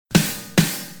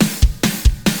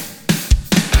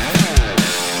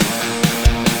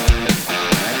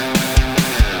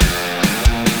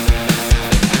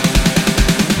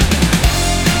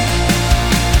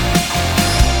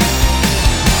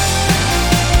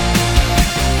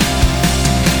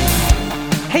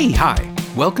Hey, hi.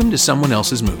 Welcome to Someone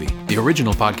Else's Movie, the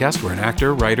original podcast where an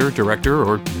actor, writer, director,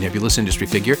 or nebulous industry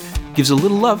figure gives a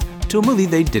little love to a movie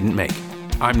they didn't make.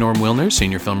 I'm Norm Wilner,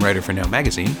 senior film writer for Now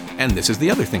Magazine, and this is The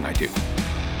Other Thing I Do.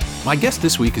 My guest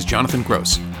this week is Jonathan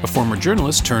Gross, a former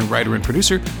journalist turned writer and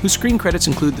producer whose screen credits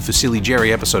include the Fusilli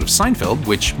Jerry episode of Seinfeld,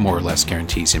 which more or less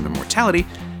guarantees him immortality,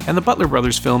 and the Butler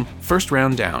Brothers film First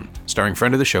Round Down, starring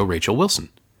friend of the show Rachel Wilson.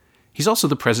 He's also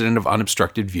the president of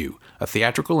Unobstructed View, a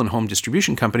theatrical and home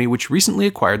distribution company which recently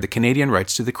acquired the Canadian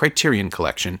rights to the Criterion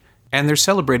Collection, and they're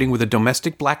celebrating with a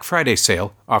domestic Black Friday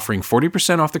sale, offering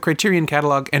 40% off the Criterion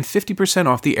catalog and 50%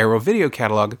 off the Arrow video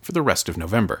catalog for the rest of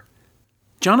November.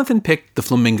 Jonathan picked The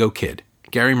Flamingo Kid,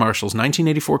 Gary Marshall's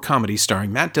 1984 comedy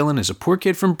starring Matt Dillon as a poor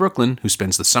kid from Brooklyn who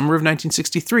spends the summer of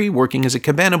 1963 working as a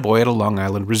cabana boy at a Long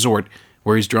Island resort,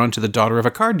 where he's drawn to the daughter of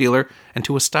a car dealer and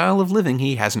to a style of living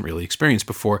he hasn't really experienced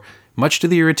before, much to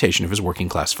the irritation of his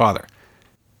working-class father.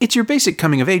 It's your basic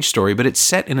coming-of-age story, but it's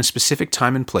set in a specific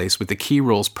time and place with the key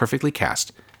roles perfectly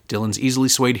cast. Dillon's easily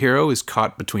swayed hero is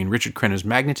caught between Richard Crenna's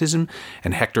magnetism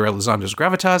and Hector Elizondo's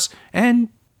gravitas, and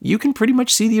you can pretty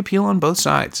much see the appeal on both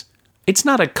sides. It's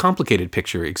not a complicated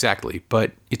picture exactly,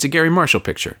 but it's a Gary Marshall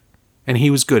picture, and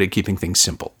he was good at keeping things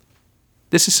simple.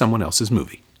 This is Someone Else's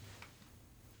Movie.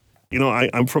 You know,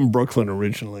 I'm from Brooklyn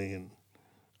originally, and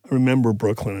I remember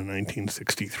Brooklyn in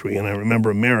 1963, and I remember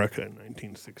America in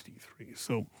 1963.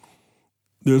 So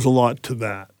there's a lot to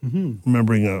that. Mm-hmm.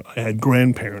 Remembering I had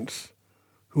grandparents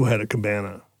who had a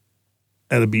cabana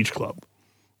at a beach club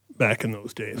back in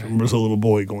those days. I remember as a little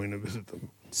boy going to visit them.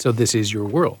 So this is your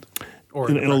world?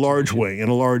 Or in a large way.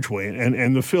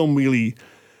 And the film really,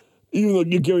 even though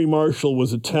Gary Marshall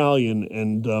was Italian,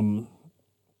 and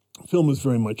film was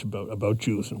very much about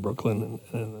Jews in Brooklyn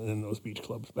and those beach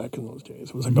clubs back in those days.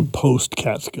 It was like a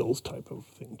post-Catskills type of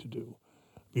thing to do.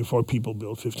 Before people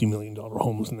built $50 million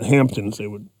homes in the Hamptons, they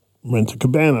would rent a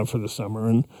cabana for the summer,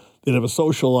 and they'd have a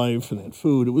social life and they had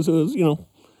food. It was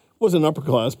wasn't upper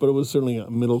class, but it was certainly a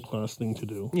middle class thing to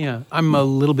do. Yeah, I'm a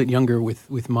little bit younger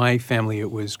with my family.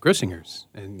 It was Grossinger's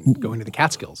and going to the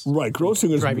Catskills. Right,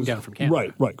 Grossinger's driving down from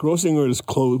Canada. Right. Grossinger's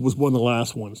was one of the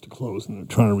last ones to close, and they're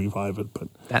trying to revive it. But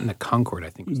that and the Concord, I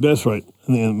think. That's right.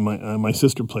 And then my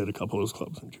sister played a couple of those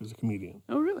clubs, and she was a comedian.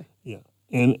 Oh, really? Yeah.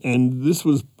 And this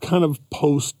was kind of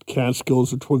post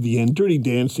Catskills or toward the end. Dirty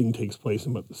Dancing takes place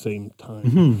about the same time.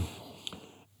 Mm-hmm.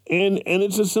 And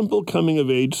it's a simple coming of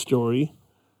age story.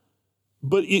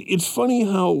 But it's funny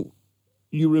how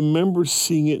you remember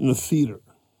seeing it in the theater.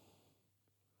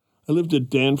 I lived at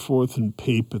Danforth and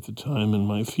Pape at the time, and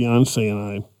my fiance and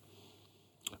I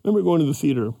remember going to the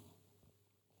theater.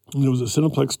 And there was a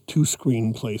Cineplex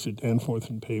 2-screen place at Danforth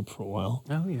and Pape for a while.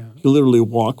 Oh, yeah. You literally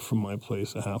walk from my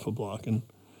place a half a block and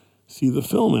see the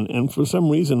film. And for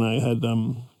some reason, I had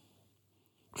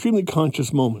extremely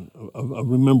conscious moment of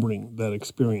remembering that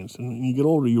experience. And when you get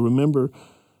older, you remember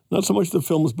not so much the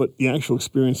films, but the actual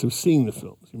experience of seeing the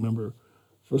films. You remember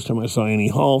first time I saw Annie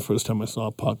Hall, first time I saw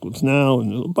Apocalypse Now,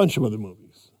 and a bunch of other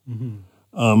movies.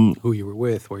 Mm-hmm. Who you were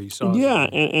with, where you saw yeah,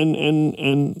 them.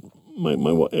 And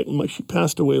my she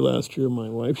passed away last year, my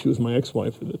wife. She was my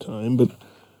ex-wife at the time. But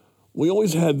we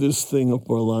always had this thing up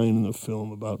our line in the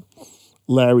film about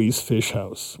Larry's Fish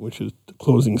House, which is the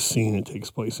closing scene. It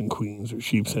takes place in Queens or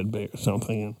Sheepshead Bay or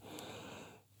something.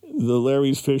 And the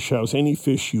Larry's Fish House, any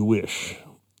fish you wish.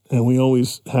 And we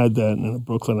always had that in a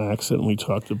Brooklyn accent, and we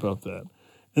talked about that.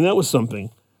 And that was something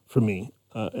for me.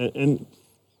 And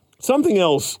something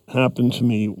else happened to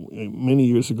me many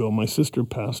years ago. My sister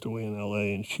passed away in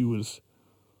L.A., and she was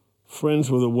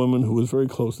friends with a woman who was very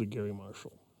close to Gary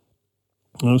Marshall.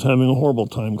 And I was having a horrible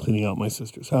time cleaning out my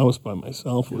sister's house by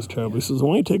myself. It was terrible. He says,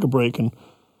 why don't you take a break and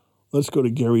let's go to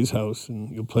Gary's house,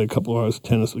 and you'll play a couple of hours of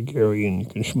tennis with Gary, and you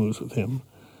can schmooze with him.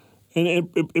 And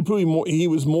it proved he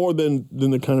was more than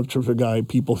the kind of terrific guy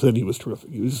people said he was terrific.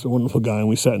 He was just a wonderful guy, and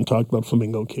we sat and talked about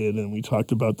Flamingo Kid, and we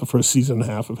talked about the first season and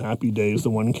a half of Happy Days, the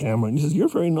one camera, and he says, you're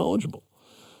very knowledgeable.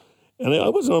 And I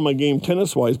wasn't on my game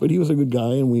tennis-wise, but he was a good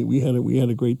guy, and we had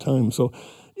a great time. So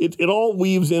it all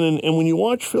weaves in, and when you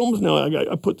watch films now,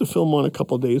 I put the film on a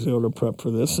couple of days ago to prep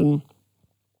for this, and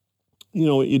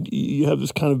you have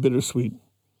this kind of bittersweet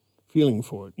feeling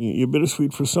for it. You're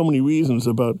bittersweet for so many reasons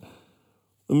about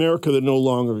America that no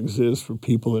longer exists, for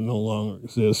people that no longer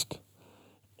exist.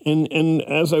 And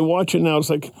as I watch it now, it's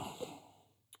like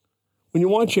when you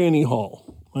watch Annie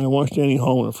Hall. When I watched Annie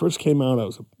Hall when it first came out, I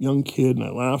was a young kid, and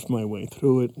I laughed my way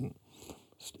through it, and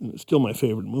it's still my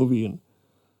favorite movie. And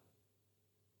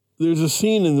there's a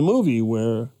scene in the movie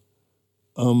where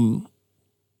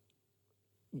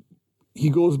he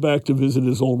goes back to visit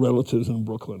his old relatives in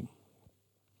Brooklyn.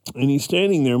 And he's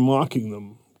standing there mocking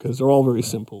them because they're all very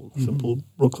simple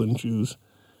Brooklyn Jews.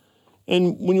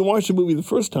 And when you watch the movie the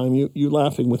first time, you're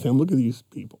laughing with them. Look at these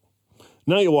people.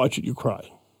 Now you watch it, you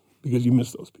cry because you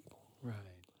miss those people. Right.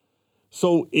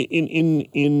 So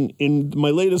in my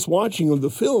latest watching of the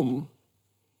film,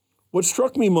 what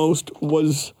struck me most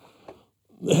was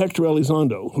Hector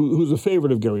Elizondo, who's a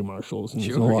favorite of Gary Marshall's and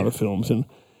he's in a lot of films, and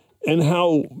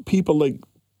how people like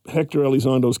Hector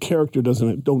Elizondo's character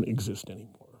don't exist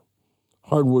anymore.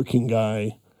 Hardworking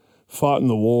guy, fought in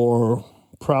the war,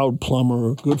 proud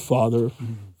plumber, good father,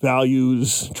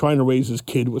 values, trying to raise his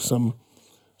kid with some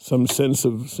sense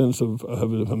of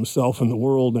himself and the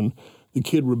world, and the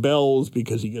kid rebels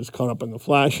because he gets caught up in the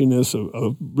flashiness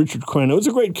of Richard Crenna. It's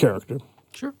a great character.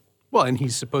 Sure. Well, and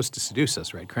he's supposed to seduce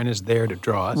us, right? Crenna's there to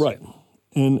draw us. Right.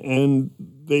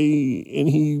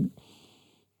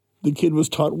 The kid was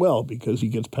taught well because he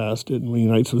gets past it and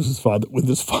reunites with his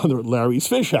father at Larry's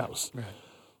Fish House. Right.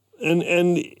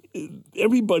 And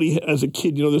everybody as a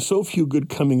kid, there's so few good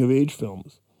coming of age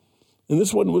films. And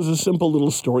this one was a simple little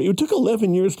story. It took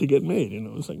 11 years to get made.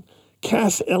 It was like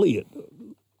Cass Elliot,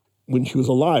 when she was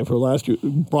alive, her last year,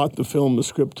 brought the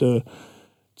script to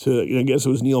I guess it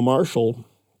was Neil Marshall.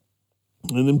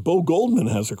 And then Bo Goldman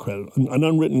has a credit, an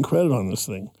unwritten credit on this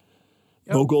thing.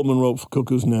 Yep. Bo Goldman wrote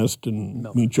Cuckoo's Nest and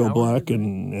Meet Joe Black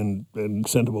and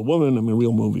Scent of a Woman,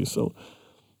 real movies. So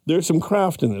there's some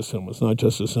craft in this film. It's not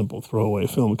just a simple throwaway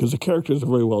film because the characters are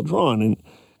very well drawn,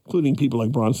 including people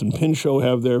like Bronson Pinchot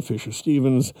have there, Fisher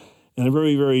Stevens, and a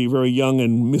very, very, very young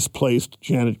and misplaced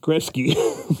Janet Gretzky,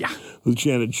 who's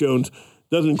Janet Jones.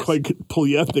 Doesn't quite pull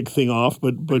the ethnic thing off,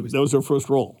 but that was her first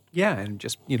role. Yeah, and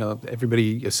just,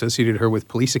 everybody associated her with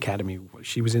Police Academy.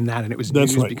 She was in that, and it was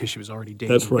news because she was already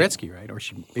dating Gretzky, right? Or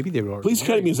maybe they were already Police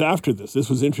Academy is after this. This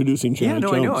was introducing Janet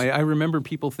Jones. I know. I remember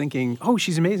people thinking, oh,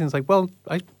 she's amazing. It's like, well,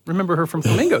 I remember her from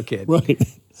Flamingo Kid. Right.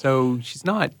 So she's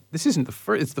not, this isn't the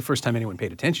first, it's the first time anyone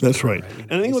paid attention to her. That's right.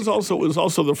 And I think it was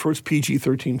also the first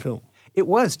PG-13 film. It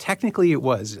was. Technically, it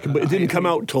was. But it didn't come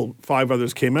out until 5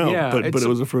 others came out, but it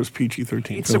was the first PG-13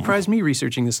 film. It surprised me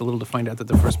researching this a little to find out that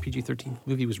the first PG-13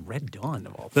 movie was Red Dawn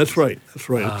of all things. That's right.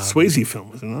 Swayze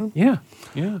film, isn't it?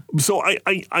 Yeah. So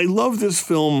I love this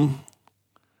film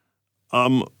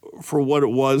for what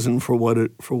it was and for what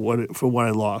I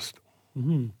lost.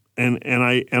 Mm-hmm. And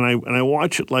I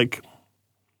watch it like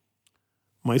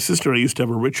my sister and I used to have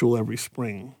a ritual every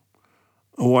spring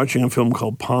of watching a film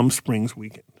called Palm Springs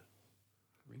Weekend.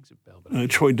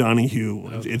 Troy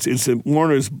Donahue. It's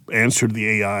Warner's answer to the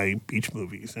AI beach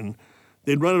movies, and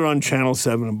they'd run it on Channel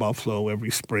 7 in Buffalo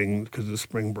every spring because of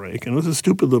spring break, and it was a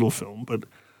stupid little film, but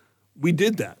we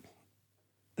did that.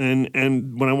 And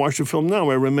when I watch the film now,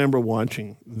 I remember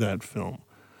watching that film.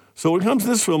 So when it comes to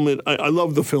this film, I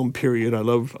love the film. Period. I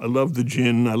love the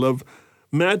gin.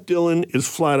 Matt Dillon is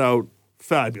flat out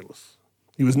fabulous.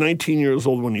 He was 19 years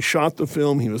old when he shot the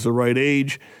film. He was the right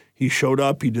age. He showed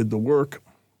up. He did the work.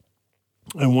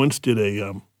 I once did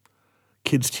a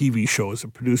kids' TV show as a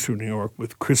producer in New York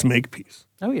with Chris Makepeace.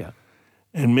 Oh, yeah.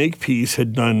 And Makepeace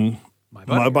had done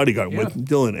My Bodyguard with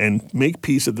Dillon. And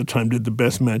Makepeace at the time did the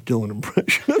best Matt Dillon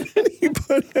impression of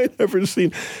anybody I'd ever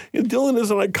seen. Dillon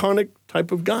is an iconic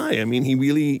type of guy.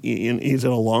 He's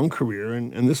had a long career,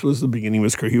 and this was the beginning of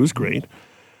his career. He was great.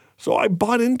 So I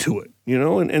bought into it,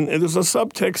 and there's a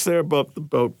subtext there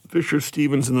about Fisher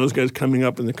Stevens and those guys coming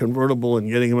up in the convertible and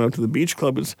getting him out to the beach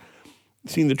club. It's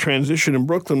seeing the transition in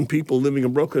Brooklyn, people living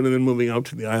in Brooklyn and then moving out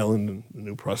to the island and the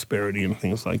new prosperity and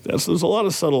things like that. So there's a lot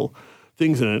of subtle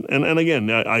things in it. And again,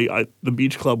 the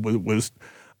beach club was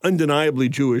undeniably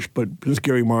Jewish, but since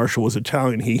Gary Marshall was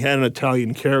Italian, he had an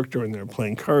Italian character in there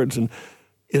playing cards, and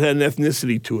it had an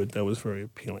ethnicity to it that was very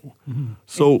appealing. Mm-hmm.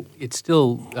 So it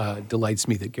still delights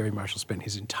me that Gary Marshall spent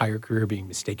his entire career being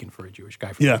mistaken for a Jewish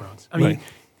guy from the Bronx. Right.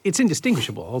 It's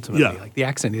indistinguishable, ultimately. Yeah. Like, the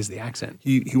accent is the accent.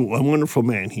 He a wonderful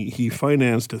man. He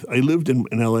financed I lived in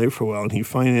L.A. for a while, and he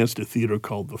financed a theater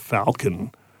called The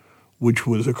Falcon, which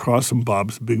was across from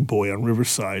Bob's Big Boy on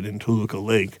Riverside in Toluca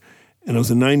Lake. And it was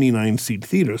a 99-seat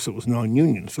theater, so it was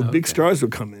non-union. So big stars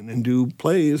would come in and do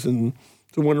plays, and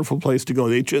it's a wonderful place to go.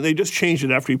 They just changed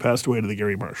it after he passed away to the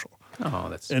Gary Marshall. Oh,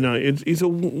 that's... And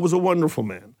was a wonderful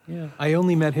man. Yeah. I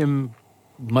only met him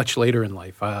much later in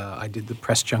life. I did the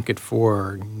press junket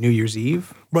for New Year's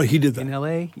Eve. Right, he did that. In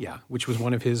L.A., which was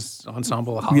one of his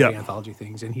ensemble holiday anthology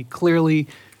things. And he clearly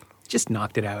just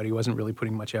knocked it out. He wasn't really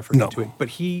putting much effort into it. But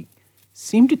he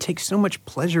seemed to take so much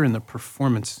pleasure in the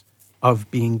performance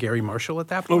of being Gary Marshall at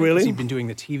that point. Oh, really? He'd been doing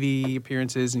the TV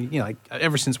appearances, and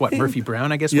ever since Murphy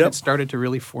Brown, I guess, when it started to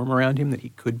really form around him that he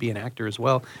could be an actor as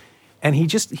well. And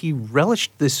he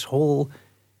relished this whole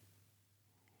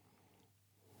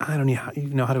I don't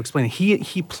even know how to explain it.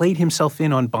 He played himself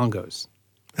in on bongos.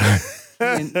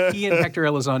 He and Hector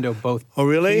Elizondo both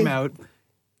came out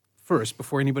first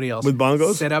before anybody else. With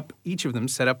bongos? Each of them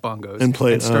set up bongos.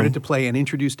 And started to play and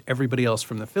introduced everybody else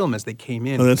from the film as they came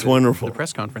in. Oh, that's wonderful. The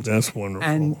press conference. That's wonderful.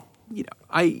 And,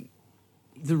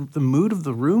 the mood of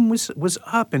the room was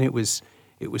up, and it was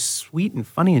sweet and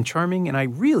funny and charming, and I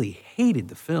really hated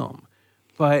the film.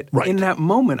 But in that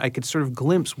moment, I could sort of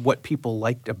glimpse what people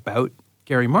liked about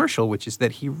Gary Marshall, which is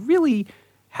that he really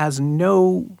has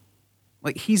no...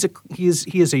 Like he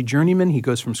is a journeyman. He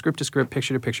goes from script to script,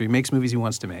 picture to picture. He makes movies he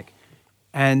wants to make,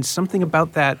 and something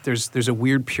about that. There's a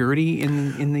weird purity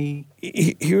in the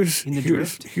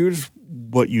drift. Here's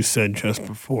what you said just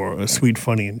before: sweet,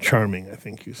 funny, and charming. I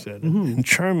think you said, and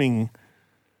charming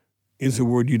is a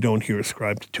word you don't hear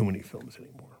ascribed to too many films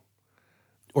anymore,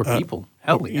 or people.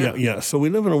 Hell yeah. So we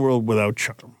live in a world without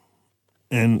charm,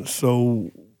 and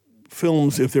so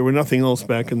films, if there were nothing else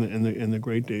back in the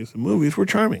great days of movies, were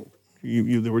charming.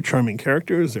 There were charming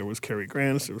characters. There was Cary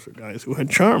Grant. There was guys who had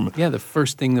charm. Yeah, the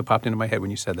first thing that popped into my head when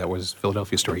you said that was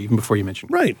Philadelphia Story, even before you mentioned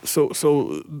it. Right.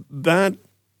 So that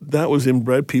was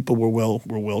inbred. People were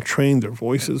well trained. Their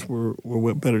voices were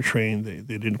better trained. They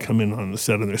didn't come in on the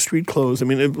set in their street clothes. I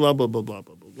mean, blah blah blah blah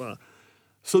blah blah blah.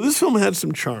 So this film had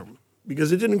some charm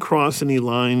because it didn't cross any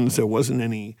lines. There wasn't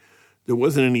any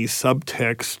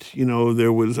subtext.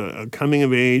 There was a coming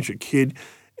of age, a kid,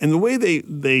 and the way they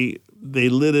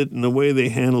lit it and the way they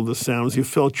handled the sounds, you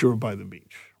felt you were by the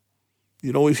beach.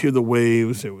 You'd always hear the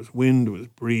waves. There was wind. There was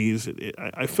breeze.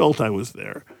 I felt I was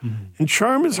there. Mm-hmm. And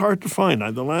charm is hard to find.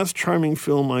 The last charming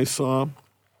film I saw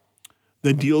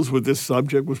that deals with this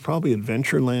subject was probably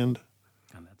Adventureland.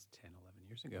 And that's 10, 11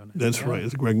 years ago now. That's right.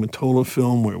 It's a Greg Mottola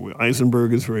film where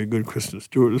Eisenberg is very good, Kristen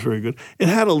Stewart is very good. It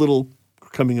had a little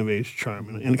coming-of-age charm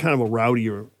and kind of a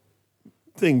rowdier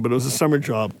thing, but it was a summer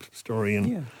job story.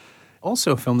 And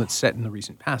also a film that's set in the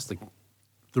recent past. Like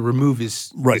the remove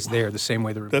is there the same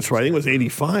way the remove. That's right. I think it was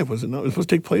 85, was it not? It was supposed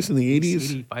to take place in the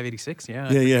 80s. 85, 86,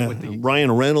 yeah. Yeah.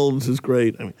 Ryan Reynolds is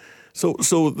great. I mean, so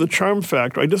the charm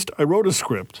factor, I wrote a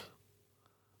script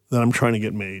that I'm trying to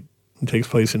get made. It takes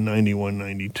place in 91,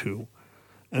 92.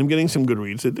 And I'm getting some good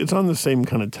reads. It's on the same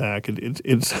kind of tack. It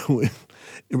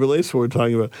relates to what we're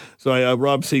talking about. So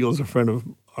Rob Siegel's a friend of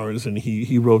ours, and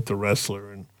he wrote The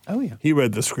Wrestler. And he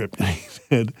read the script, and he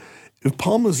said, if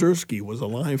Paul Mazursky was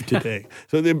alive today,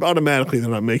 so they're not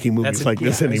making movies like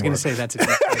this anymore. I was going to say that's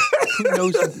exactly.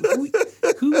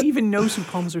 Who even knows who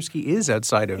Paul Mazursky is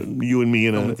outside of you and me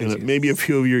and maybe a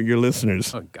few of your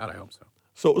listeners? Oh God, I hope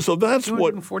so. So that's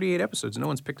 248 episodes. No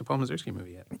one's picked a Paul Mazursky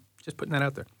movie yet. Just putting that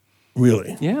out there.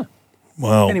 Really? Yeah.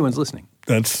 Wow. If anyone's listening.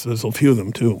 There's a few of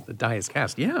them too. The die is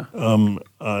cast. Yeah.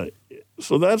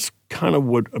 So that's kind of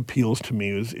what appeals to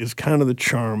me is kind of the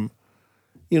charm.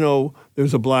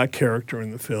 There's a black character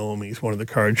in the film. He's one of the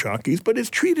card jockeys, but it's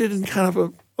treated in kind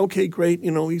of okay, great.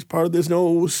 He's part of. There's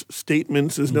no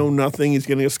statements. There's no nothing. He's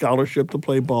getting a scholarship to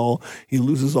play ball. He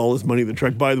loses all his money at the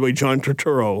track. By the way, John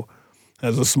Turturro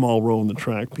has a small role in the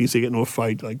track piece. They get into a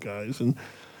fight like guys, and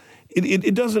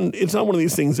it doesn't. It's not one of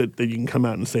these things that you can come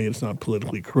out and say it's not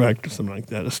politically correct or something like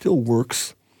that. It still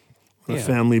works on a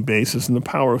family basis, and the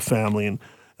power of family. And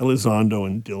Elizondo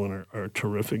and Dylan are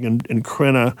terrific, and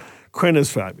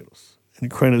Krena's fabulous. And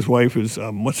Krena's wife is,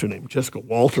 what's her name? Jessica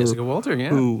Walter. Jessica Walter, yeah.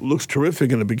 Who looks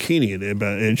terrific in a bikini.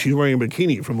 And she's wearing a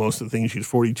bikini for most of the things. She's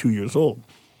 42 years old.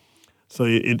 So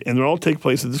and they all take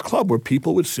place at this club where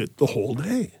people would sit the whole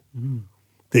day. Mm.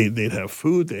 They'd have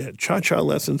food. They had cha-cha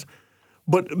lessons.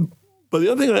 But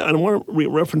the other thing I want to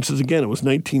reference is, again, it was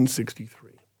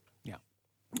 1963. Yeah.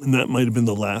 And that might have been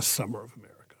the last summer of America.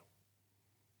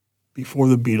 Before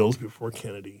the Beatles, before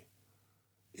Kennedy.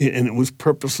 And it was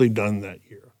purposely done that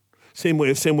year. Same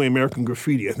way American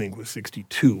Graffiti, I think, was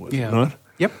 62, was it not?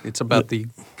 Yep. It's about the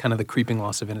kind of the creeping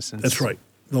loss of innocence. That's right.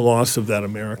 The loss of that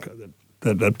America,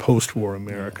 that post-war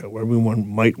America, where everyone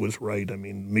might was right. I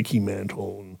mean, Mickey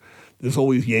Mantle, and there's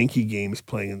always Yankee games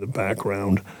playing in the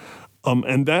background.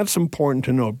 And that's important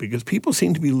to note because people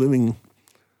seem to be living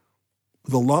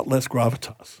with a lot less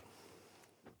gravitas.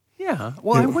 Yeah.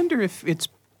 Well, I wonder if it's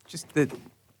just that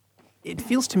it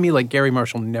feels to me like Gary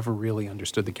Marshall never really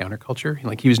understood the counterculture.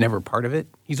 Like he was never a part of it.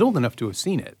 He's old enough to have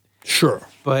seen it. Sure.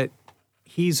 But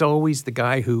he's always the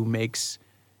guy who makes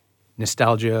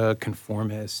nostalgia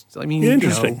conformists. I mean,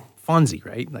 interesting. Fonzie,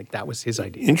 right? Like that was his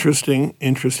idea. Interesting.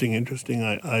 And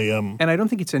I don't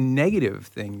think it's a negative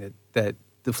thing that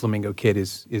the Flamingo Kid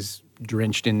is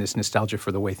drenched in this nostalgia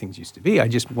for the way things used to be. I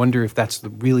just wonder if that's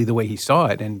really the way he saw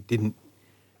it and didn't.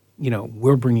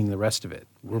 We're bringing the rest of it.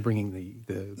 We're bringing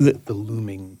the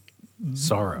looming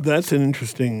sorrow. That's an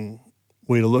interesting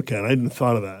way to look at it. I hadn't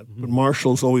thought of that. But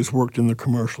Marshall's always worked in the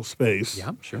commercial space.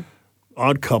 Yeah, sure.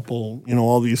 Odd Couple,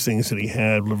 all these things that he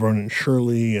had, Laverne and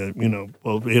Shirley,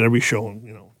 well, he had every show,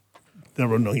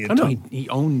 never know he had done. He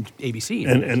owned ABC.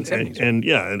 In the 70s.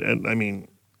 And I mean,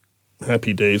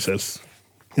 Happy Days has,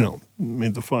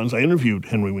 made the funds. I interviewed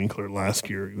Henry Winkler last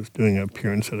year. He was doing an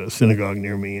appearance at a synagogue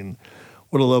near me, and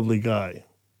what a lovely guy.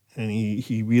 And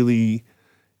he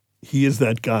is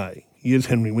that guy. He is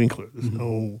Henry Winkler. There's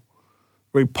no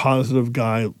very positive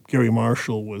guy. Gary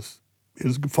Marshall was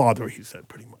his father, he said,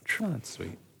 pretty much. Oh, that's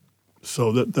sweet.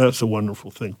 So that's a wonderful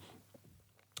thing.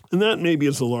 And that maybe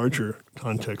is the larger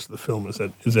context of the film, is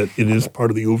that it is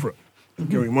part of the oeuvre of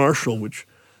Gary Marshall, which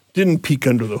didn't peek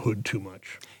under the hood too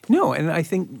much. No, and I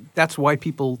think that's why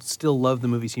people still love the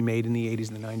movies he made in the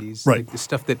 80s and the 90s. Right. Like the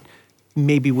stuff that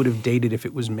maybe would have dated if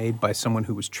it was made by someone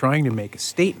who was trying to make a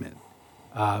statement.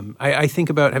 I think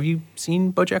about, have you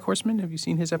seen BoJack Horseman? Have you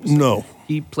seen his episode? No.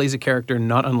 He plays a character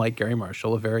not unlike Gary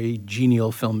Marshall, a very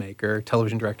genial filmmaker,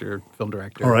 television director, film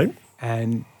director. All right.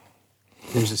 And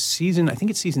there's a season, I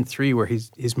think it's season 3, where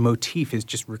his motif, his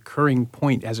just recurring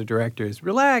point as a director is,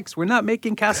 relax, we're not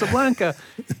making Casablanca.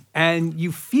 And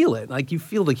you feel it. Like, you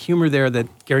feel the humor there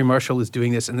that Gary Marshall is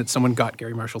doing this and that someone got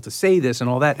Gary Marshall to say this and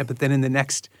all that. But then in the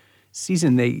next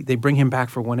season, they bring him back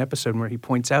for one episode where he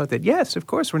points out that, yes, of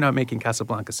course we're not making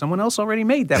Casablanca. Someone else already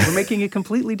made that. We're making a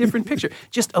completely different picture.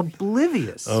 Just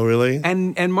oblivious. Oh, really?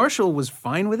 And Marshall was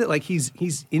fine with it. Like,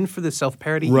 he's in for the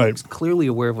self-parody. Right. He's clearly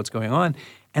aware of what's going on.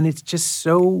 And it's just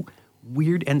so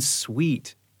weird and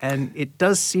sweet. And it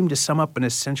does seem to sum up an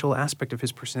essential aspect of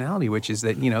his personality, which is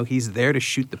that, he's there to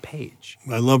shoot the page.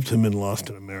 I loved him in Lost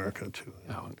in America, too.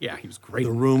 Oh, yeah, he was great.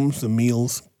 The rooms, the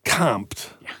meals,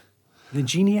 comped. Yeah. The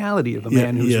geniality of a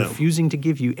man who's refusing to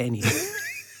give you anything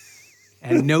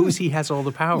and knows he has all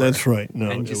the power. That's right. No,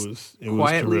 and it just was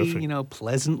quietly, terrific.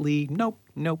 Pleasantly, nope.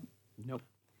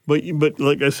 But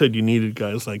like I said, you needed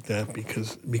guys like that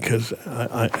because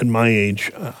I at my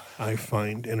age, I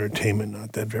find entertainment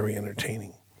not that very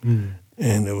entertaining. Mm.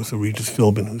 And it was Regis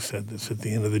Philbin who said this at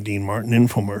the end of the Dean Martin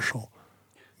infomercial,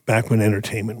 back when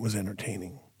entertainment was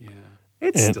entertaining. Yeah,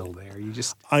 it's still there. You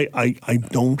just I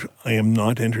am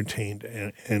not entertained,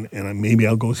 and maybe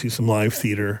I'll go see some live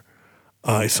theater.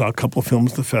 I saw a couple of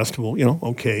films at the festival,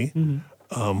 okay,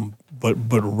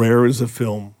 but rare is a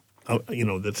film,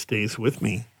 that stays with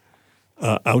me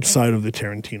outside of the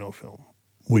Tarantino film,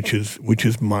 which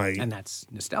is my and that's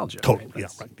nostalgia. Total, right?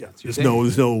 Yeah. There's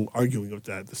no arguing with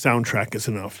that. The soundtrack is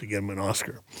enough to get him an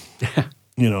Oscar.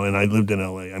 And I lived in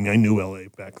L.A. I mean, I knew L.A.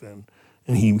 back then.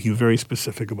 And he was very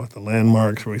specific about the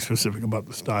landmarks, very specific about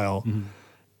the style. Mm-hmm.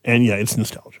 And, it's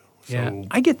nostalgia. Yeah,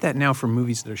 I get that now from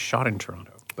movies that are shot in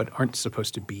Toronto but aren't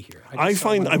supposed to be here.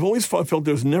 I've always felt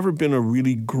there's never been a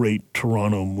really great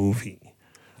Toronto movie.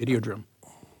 Videodrome.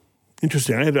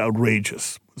 Interesting. I had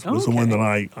Outrageous was the one that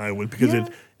I would, because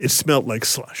it smelled like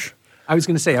slush. I was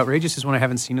going to say Outrageous is one I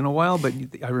haven't seen in a while, but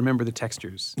I remember the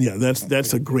textures. Yeah,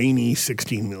 that's a grainy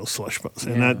 16 mil slush bus,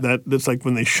 and that's like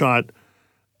when they shot.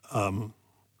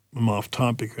 I'm off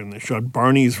topic here, and they shot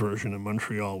Barney's version in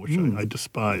Montreal, which I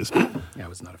despise. Yeah, I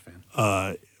was not a fan.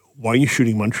 Why are you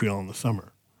shooting Montreal in the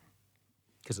summer?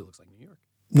 Because it looks like New York.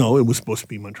 No, it was supposed to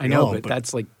be Montreal. I know, but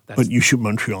that's but you shoot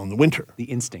Montreal in the winter. The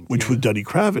instinct. Which was Duddy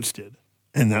Kravitz did,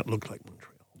 and that looked like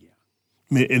Montreal. Yeah.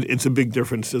 I mean, it's a big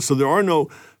difference. So there are no.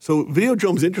 So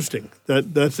Videodrome's interesting.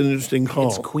 That's an interesting call.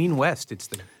 It's Queen West. It's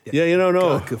the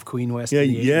guck of Queen West.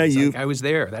 Yeah, I was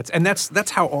there.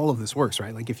 That's how all of this works,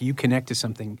 right? Like if you connect to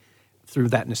something through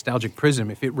that nostalgic prism,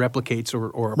 if it replicates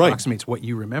or approximates what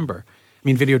you remember. I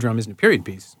mean, Videodrome isn't a period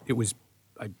piece. It was.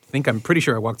 I'm pretty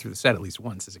sure I walked through the set at least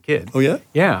once as a kid. Oh yeah.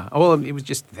 Yeah. Well, it was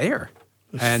just there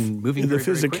and moving. The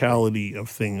very, physicality of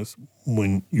things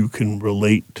when you can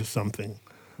relate to something,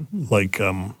 like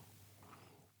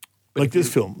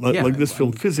this film. Like this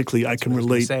film, physically, I can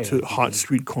relate to hot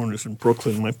street corners in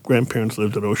Brooklyn. My grandparents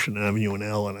lived at Ocean Avenue and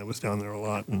L, and I was down there a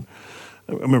lot. And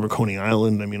I remember Coney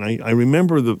Island. I mean, I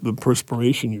remember the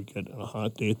perspiration you get on a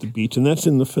hot day at the beach, and that's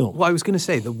in the film. Well, I was going to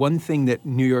say, the one thing that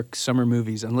New York summer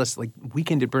movies, unless like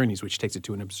Weekend at Bernie's, which takes it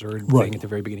to an absurd thing at the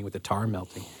very beginning with the tar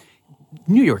melting,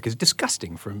 New York is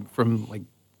disgusting from like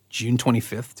June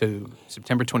 25th to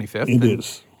September 25th. It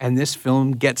is. And this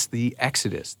film gets the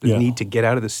exodus, the need to get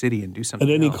out of the city and do something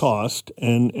at any else. cost.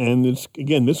 And it's,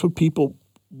 again, this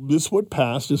what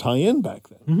passed as high end back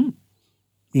then.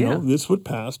 Mm-hmm. This what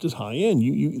passed as high end.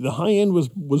 The high end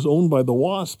was owned by the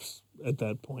Wasps at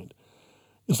that point.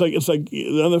 It's like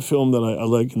the other film that I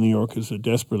like in New York is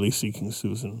Desperately Seeking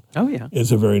Susan. Oh yeah,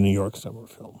 it's a very New York summer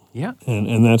film. Yeah,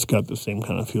 and that's got the same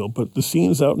kind of feel. But the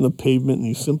scenes out in the pavement and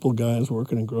these simple guys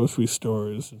working in grocery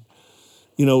stores,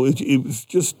 it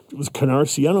was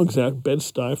Canarsie. I don't know exactly,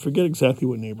 Bed-Stuy. I forget exactly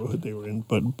what neighborhood they were in,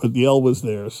 but the L was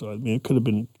there, so I mean it could have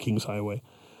been Kings Highway.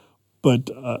 But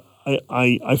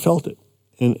I felt it,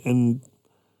 and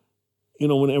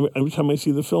every time I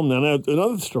see the film, now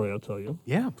another story I'll tell you.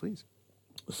 Yeah, please.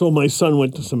 So my son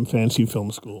went to some fancy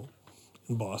film school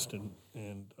in Boston,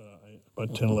 and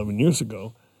about 10, 11 years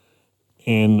ago.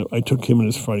 And I took him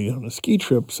and his buddy on a ski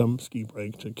trip, some ski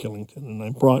break to Killington, and I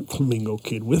brought Flamingo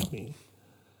Kid with me.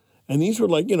 And these were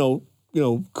like,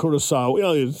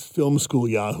 Kurosawa, it's film school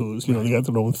yahoos, they got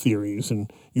their own theories,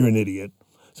 and you're an idiot.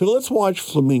 So let's watch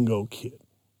Flamingo Kid.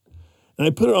 And I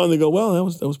put it on, and they go, well,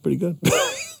 that was pretty good.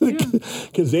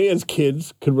 Because they, as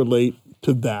kids, could relate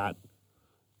to that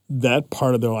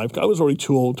part of their life. I was already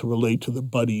too old to relate to the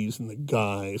buddies and the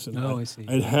guys. And I see.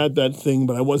 I'd had that thing,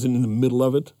 but I wasn't in the middle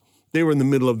of it. They were in the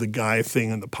middle of the guy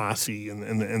thing and the posse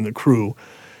and the crew.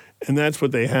 And that's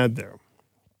what they had there.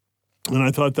 And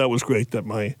I thought that was great that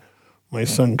my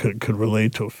son could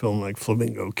relate to a film like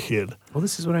Flamingo Kid. Well,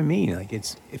 this is what I mean. Like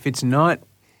if it's not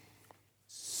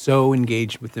so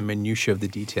engaged with the minutiae of the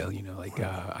detail,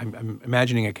 I'm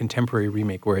imagining a contemporary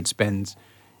remake where it spends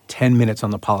 10 minutes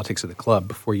on the politics of the club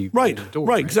before you right, get in the door.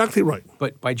 Right, exactly right.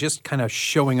 But by just kind of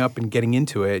showing up and getting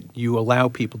into it, you allow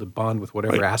people to bond with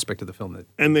whatever aspect of the film that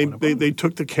and they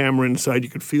took the camera inside. You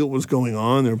could feel what was going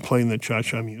on. They were playing the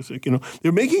cha-cha music. They were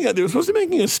supposed to be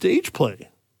making a stage play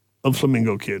of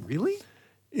Flamingo Kid. Really?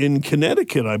 In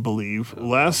Connecticut, I believe,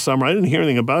 last summer. I didn't hear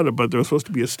anything about it, but there was supposed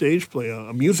to be a stage play,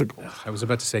 a musical. I was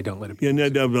about to say, don't let it be. Yeah,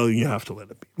 no, you have to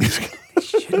let it be. They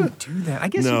shouldn't do that. I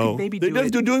guess you could maybe do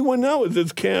it. They're doing one now.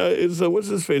 What's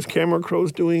his face? Cameron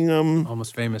Crowe's doing...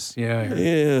 Almost Famous, yeah.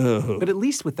 Yeah. But at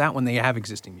least with that one, they have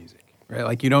existing music, right?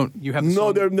 Like you have the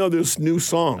song. There's new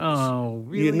songs. Oh,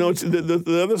 really?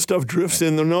 The other stuff drifts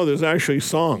in. No, there's actually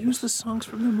songs. Use the songs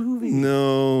from the movie.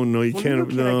 No, you can't. I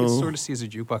could sort of see as a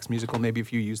jukebox musical, maybe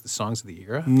if you use the songs of the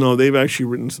era. No, they've actually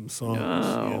written some songs.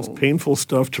 No. Yeah, it's painful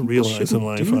stuff to realize in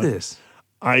life. Do this.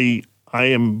 I'm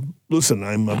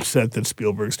upset that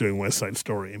Spielberg's doing West Side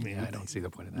Story. I mean, I don't see the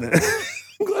point of that.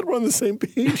 I'm glad we're on the same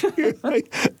page here.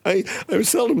 I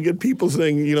seldom get people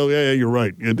saying, yeah, you're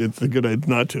right. It's a good idea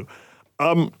not to.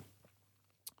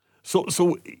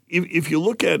 So if you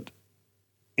look at,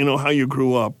 how you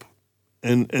grew up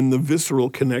and the visceral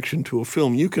connection to a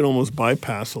film, you can almost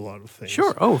bypass a lot of things.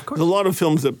 Sure. Oh, of course. There's a lot of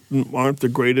films that aren't the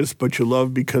greatest, but you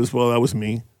love because, well, that was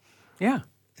me. Yeah.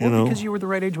 Because you were the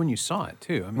right age when you saw it,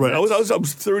 too. I mean, right. I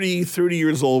was 30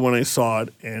 years old when I saw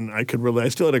it, and I could relate. I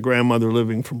still had a grandmother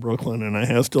living from Brooklyn, and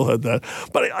I still had that.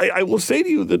 But I will say to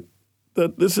you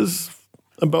that this is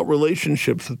about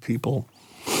relationships with people.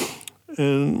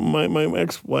 And my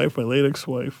ex-wife, my late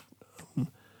ex-wife,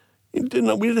 we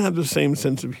didn't have the same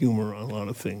sense of humor on a lot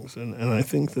of things. And I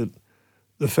think that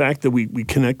the fact that we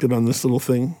connected on this little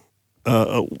thing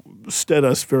stead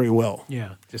us very well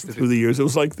through the years. It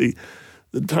was like the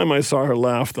time I saw her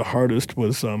laugh the hardest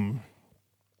was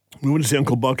we went to see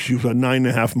Uncle Buck. She was about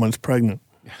 9.5 months pregnant.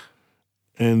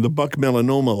 And the Buck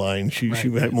melanoma line, she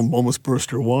had almost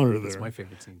burst her water there. That's my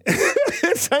favorite scene.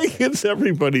 It's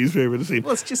everybody's favorite scene.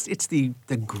 Well, it's the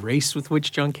grace with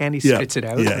which John Candy spits it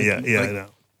out. I know.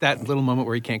 That little moment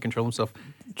where he can't control himself.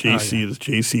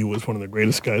 JC was one of the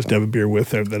greatest guys to have a beer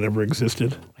with that ever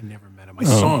existed. I never met him. I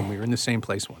saw him. We were in the same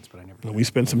place once, but I never met him. We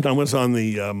spent some time. I was on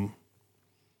the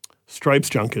Stripes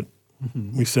junket.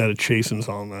 Mm-hmm. We sat at Chasen's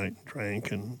all night and drank,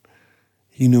 and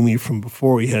he knew me from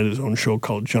before. He had his own show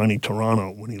called Johnny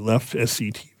Toronto. When he left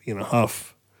SCTV in a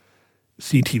huff,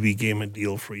 CTV gave him a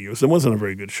deal for years. It wasn't a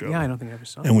very good show. Yeah, I don't think I ever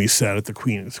saw it. And we sat at the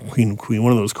Queen,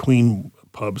 one of those Queen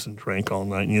pubs, and drank all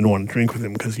night. And you didn't want to drink with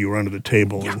him because you were under the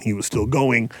table, and he was still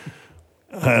going.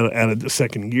 At the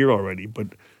second gear already. But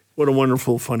what a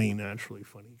wonderful, naturally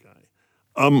funny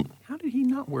guy. How did he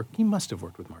not work? He must have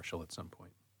worked with Marshall at some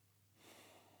point.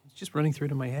 It's just running through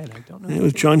to my head. I don't know. It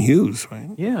was John Hughes, right?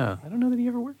 Yeah. I don't know that he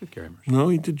ever worked with Gary Marshall. No,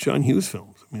 he did John Hughes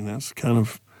films. I mean, that's kind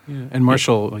of... Yeah. And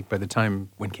Marshall, by the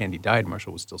time when Candy died,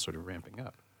 Marshall was still sort of ramping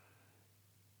up.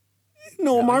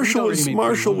 No, Marshall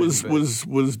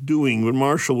was doing, but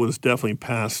Marshall was definitely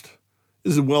past...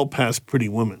 This is well past Pretty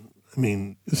Woman. I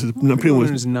mean, this is... Pretty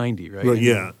Woman was 90, right? Right,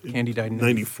 yeah. Candy died in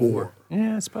 94.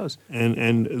 Yeah, I suppose.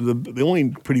 And the only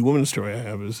Pretty Woman story I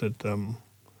have is that...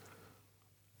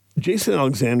 Jason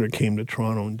Alexander came to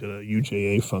Toronto and did a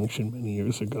UJA function many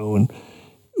years ago, and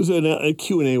it was a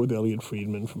Q&A with Elliot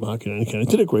Friedman from Hockey Night in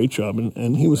Canada. He did a great job,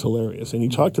 and he was hilarious. And he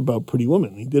talked about Pretty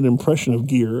Woman. He did an impression of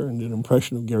Gere and did an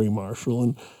impression of Gary Marshall,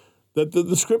 and that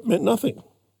the script meant nothing.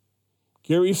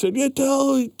 Gary said, "Yeah,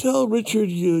 tell Richard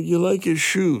you like his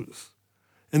shoes,"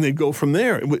 and they'd go from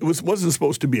there. It wasn't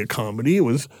supposed to be a comedy. It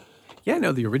was Yeah,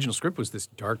 no, the original script was this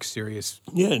dark, serious.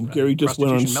 Yeah, and Gary just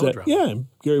went on prostitution set. melodrama. Yeah, and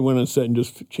Gary went on set and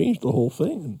just changed the whole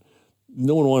thing. And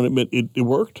no one wanted to admit it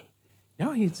worked.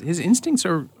 No, his instincts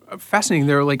are fascinating.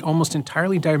 They're like almost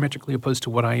entirely diametrically opposed to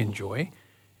what I enjoy.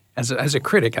 As a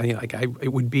critic,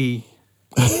 it would be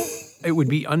it would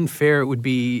be unfair. It would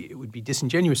be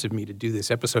disingenuous of me to do this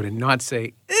episode and not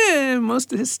say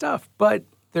most of his stuff. But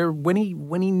when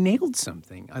he nailed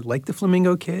something, I like The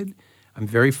Flamingo Kid. I'm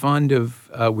very fond of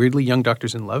Weirdly Young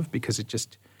Doctors in Love because it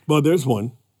just There's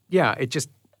one. Yeah,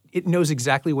 it knows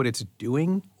exactly what it's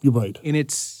doing. You're right. And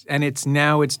it's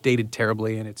dated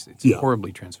terribly and it's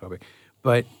horribly transphobic.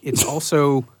 But it's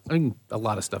also, I mean, a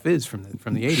lot of stuff is from the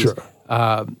 80s.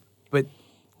 Sure. But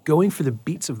going for the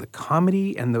beats of the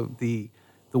comedy and the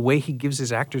way he gives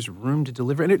his actors room to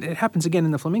deliver, and it happens again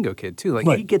in The Flamingo Kid too. Like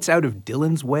he gets out of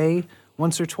Dylan's way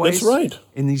once or twice. That's right.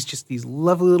 And these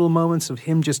lovely little moments of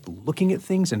him just looking at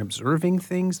things and observing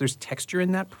things. There's texture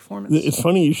in that performance. It's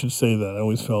funny you should say that. I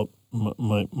always felt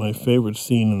my favorite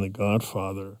scene in The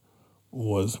Godfather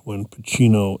was when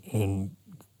Pacino and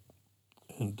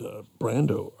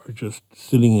Brando are just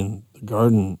sitting in the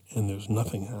garden and there's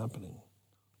nothing happening.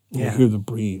 You hear the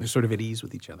breeze. They're sort of at ease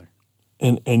with each other.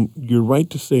 And you're right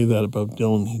to say that about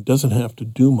Dylan. He doesn't have to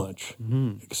do much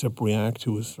except react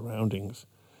to his surroundings.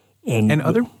 And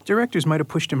other directors might have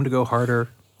pushed him to go harder,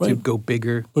 to go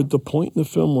bigger. But the point in the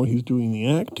film where he's doing the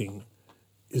acting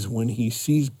is when he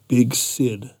sees Big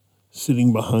Sid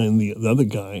sitting behind the other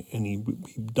guy and he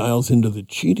dials into the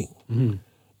cheating. Mm-hmm.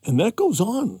 And that goes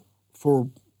on for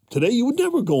today. You would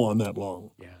never go on that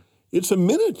long. Yeah. It's a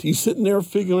minute. He's sitting there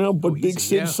figuring out what Big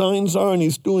Sid's signs are and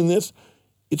he's doing this.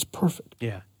 It's perfect.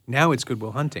 Yeah. Now it's Good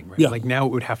Will Hunting, right? Yeah. Like now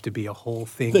it would have to be a whole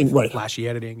thing with flashy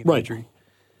editing and imagery.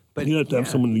 But you'd have to have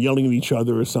someone yelling at each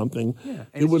other or something. Yeah.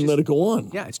 They wouldn't let it go on.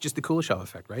 Yeah, it's just the Kuleshov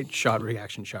effect, right? Shot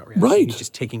reaction. Right. He's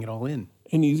just taking it all in.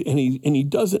 And he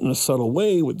does it in a subtle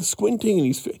way with the squinting,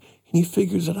 and he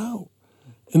figures it out.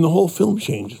 And the whole film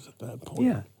changes at that point.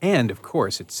 Yeah. And of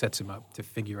course it sets him up to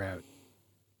figure out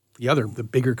the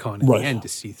bigger con at the end, to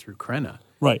see through Krenna.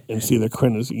 Right. And see that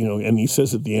Krenna's, and he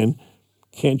says at the end,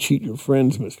 can't cheat your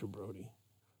friends, Mr. Brody.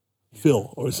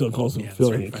 Phil, or so calls him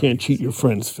Phil. You can't cheat your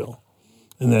friends, Phil.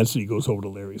 And that's he goes over to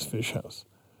Larry's Fish House.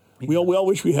 Yeah. We all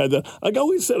wish we had that. Like I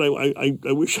always said,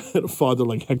 I wish I had a father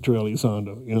like Hector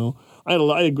Elizondo. I had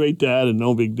a great dad and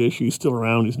no big dish. He's still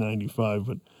around. He's 95,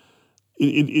 but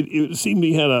it seemed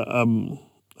he had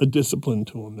a discipline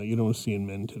to him that you don't see in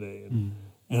men today,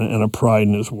 and a pride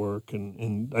in his work.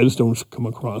 And I just don't come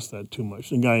across that too much.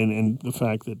 The guy and the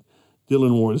fact that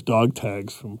Dylan wore his dog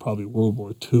tags from probably World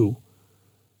War II.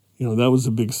 That was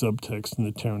a big subtext in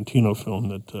the Tarantino film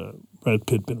that Brad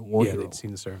Pitt been a war hero. Yeah, they'd seen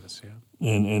the service,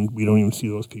 And we don't even see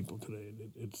those people today.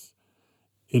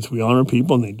 It's we honor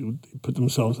people, and they put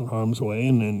themselves in harm's way,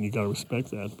 and then you got to respect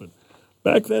that. But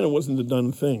back then, it wasn't a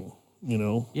done thing,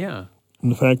 Yeah.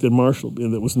 And the fact that Marshall,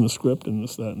 that was in the script and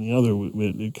this, that, and the other,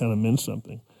 it kind of meant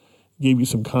something. It gave you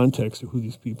some context to who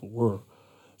these people were.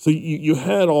 So you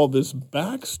had all this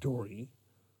backstory,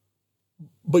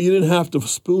 but you didn't have to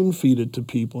spoon feed it to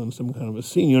people in some kind of a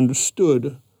scene. You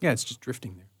understood. Yeah, it's just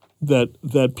drifting there.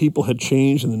 That people had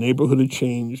changed and the neighborhood had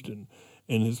changed, and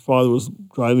his father was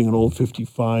driving an old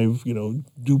 55,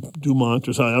 Dumont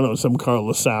or something, I don't know, some car,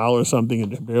 LaSalle or something,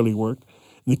 and it barely worked.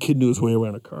 And the kid knew his way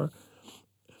around a car.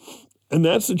 And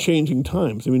that's the changing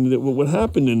times. I mean, what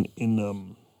happened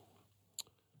in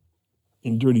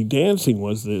Dirty Dancing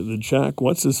was the Jack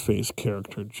what's-his-face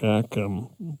character, Jack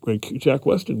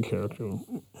Weston character,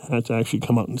 had to actually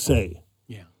come out and say,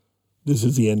 this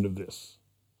is the end of this.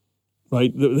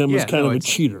 Right? That was kind of a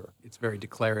cheater. It's very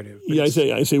declarative. Yeah,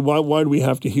 I say, why do we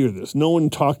have to hear this? No one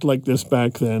talked like this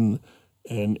back then,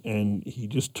 and he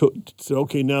just said,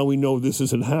 okay, now we know this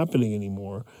isn't happening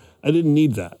anymore. I didn't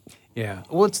need that. Yeah.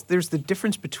 Well, there's the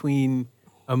difference between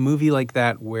a movie like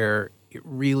that where it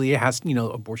really has,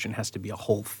 abortion has to be a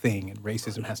whole thing and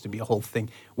racism has to be a whole thing,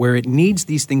 where it needs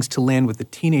these things to land with the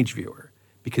teenage viewer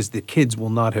because the kids will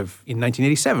not have, in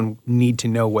 1987, need to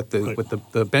know what the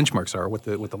benchmarks are, what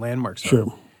the landmarks are.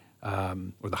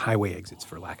 Or the highway exits,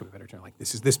 for lack of a better term. Like,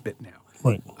 this is this bit now.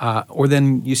 Right. Or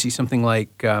then you see something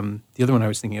like, the other one I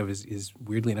was thinking of is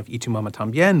weirdly enough, Y Tu Mama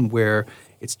Tambien, where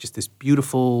it's just this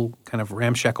beautiful kind of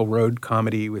ramshackle road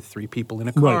comedy with three people in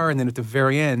a car, and then at the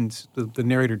very end, the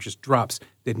narrator just drops,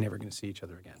 they're never going to see each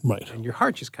other again. Right. And your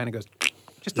heart just kind of goes,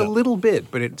 just a little bit,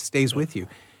 but it stays with you.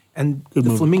 And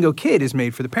the Flamingo Kid is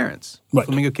made for the parents. Right.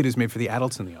 Flamingo Kid is made for the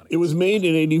adults in the audience. It was made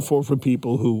in '84 for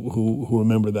people who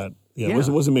remember that. It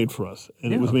wasn't made for us.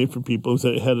 And it was made for people.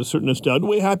 It had a certain nostalgia. The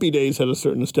way Happy Days had a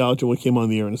certain nostalgia when it came on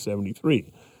the air in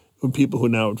 '73. It with people who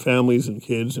now had families and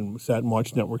kids and sat and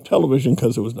watched network television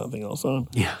because there was nothing else on.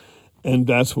 Yeah. And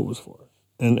that's what it was for.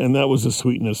 And that was the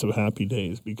sweetness of Happy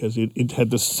Days because it had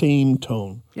the same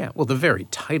tone. Yeah, well, the very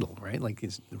title, right? Like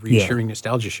it's the reassuring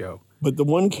nostalgia show. But the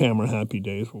one-camera Happy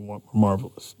Days were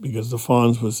marvelous because the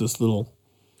Fonz was this little.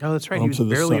 Oh, that's right. He Bump was to the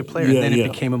barely a side. player, Yeah, and then yeah.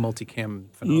 it became a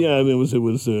multicam phenomenon. Yeah, I mean,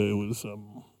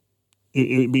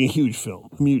 it being a huge film,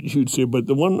 huge series. But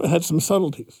the one had some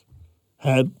subtleties.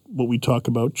 Had what we talk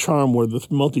about charm, where the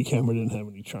multi-camera didn't have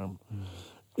any charm.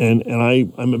 And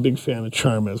I'm a big fan of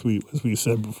charm, as we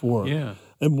said before. Yeah.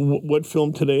 And what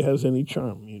film today has any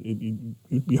charm?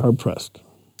 You'd be hard pressed.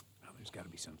 Oh, there's got to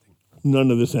be something.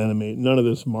 None of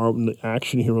this Marvel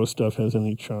action hero stuff has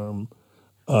any charm.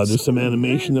 There's some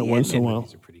animation that once in a Ant-Man while.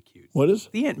 movies are pretty cute. What is?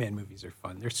 The Ant-Man movies are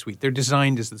fun. They're sweet. They're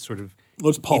designed as the sort of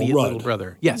Well, it's Paul idiot Rudd. little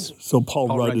brother. Yes. So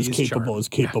Paul Rudd is charm.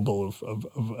 capable of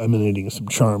emanating some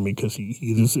charm because he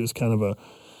is kind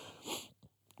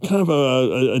of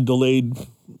a delayed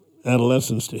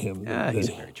adolescence to him. Yeah, he's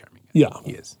a very charming guy. Yeah.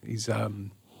 He is.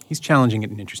 He's challenging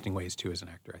it in interesting ways too as an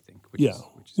actor, I think. Which is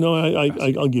No,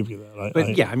 I'll give you that.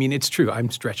 But I mean, it's true. I'm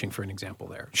stretching for an example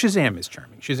there. Shazam is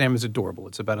charming. Shazam is adorable.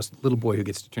 It's about a little boy who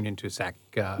gets to turn into a sack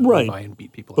robot and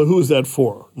beat people. But who's that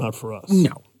for? Not for us.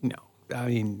 No. I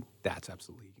mean, that's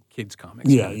absolutely kids' comics.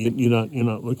 Yeah, you're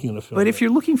not looking at a film. But if you're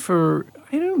looking for,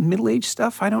 I don't know, middle-aged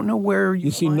stuff, I don't know where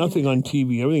you see find nothing on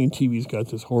TV. Everything on TV's got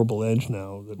this horrible edge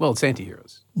now. Well, it's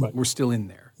anti-heroes. Right. We're still in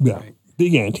there. Yeah, Right?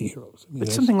 big anti-heroes. I mean, But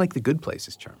something like The Good Place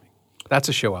is charming. That's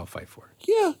a show I'll fight for.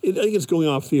 Yeah, I think it's going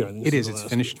off the air. It is. It's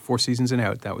finished 4 seasons and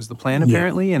out. That was the plan,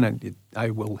 apparently, and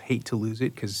I will hate to lose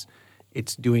it because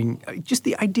it's doing just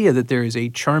the idea that there is a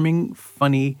charming,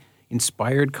 funny,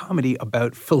 inspired comedy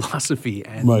about philosophy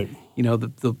and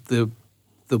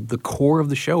the core of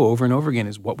the show over and over again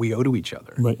is what we owe to each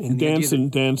other. Right, and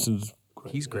Danson's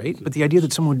great. He's great, but the idea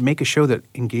that someone would make a show that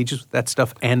engages with that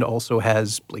stuff and also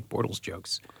has Blake Bortles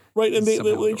jokes. Right, and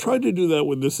they tried to do that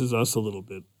with This Is Us a little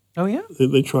bit. Oh, yeah?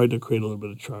 They tried to create a little bit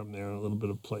of charm there, a little bit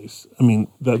of place. I mean,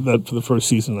 that for the first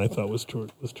season I thought was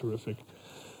terrific.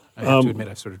 I have to admit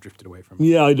I've sort of drifted away from it.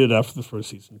 Yeah, I did after the first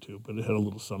season too, but it had a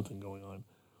little something going on.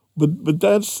 But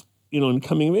that's, in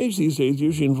coming of age these days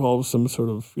usually involves some sort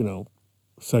of,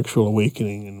 sexual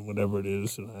awakening and whatever it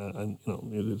is. And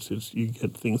it's you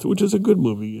get things, which is a good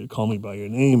movie, Call Me By Your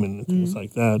Name and things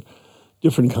like that.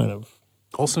 Different kind of.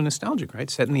 Also nostalgic, right?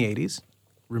 Set in the 80s.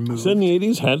 Removed. Set in the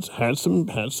 80s, had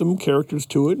some characters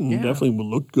to it and definitely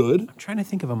looked good. I'm trying to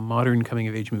think of a modern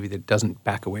coming-of-age movie that doesn't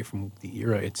back away from the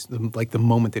era. It's like the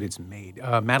moment that it's made.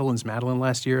 Madeline's Madeline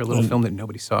last year, a little film that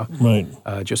nobody saw. Right.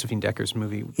 Josephine Decker's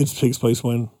movie. It takes place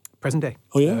when? Present day.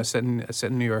 Oh, yeah? Set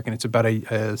in New York, and it's about a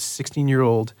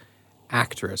 16-year-old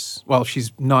actress. Well,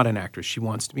 she's not an actress. She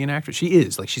wants to be an actress. She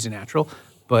is. She's a natural.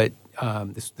 But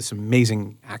this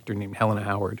amazing actor named Helena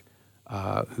Howard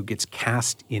who gets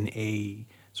cast in a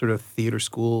sort of theater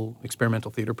school, experimental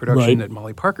theater production that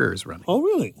Molly Parker is running. Oh,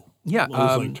 really? Yeah.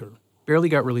 Always liked her. Barely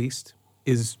Got Released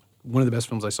is one of the best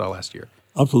films I saw last year.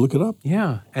 I'll have to look it up.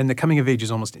 Yeah. And the coming of age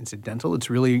is almost incidental. It's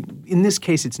really, in this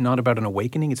case, it's not about an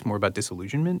awakening. It's more about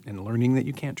disillusionment and learning that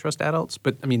you can't trust adults.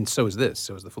 But, I mean, so is this.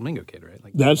 So is The Flamingo Kid, right?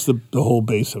 That's the whole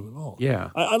base of it all. Yeah.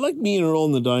 I like Me and Earl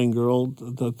and the Dying Girl.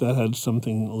 That had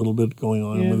something a little bit going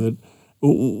on with it.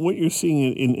 What you're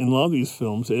seeing in a lot of these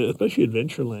films, especially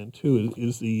Adventureland too,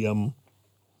 is the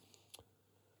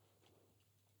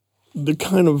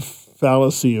kind of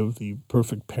fallacy of the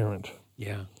perfect parent.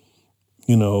 Yeah.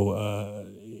 In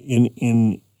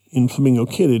Flamingo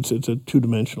Kid, it's a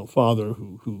two-dimensional father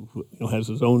who has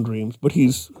his own dreams, but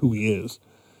he's who he is.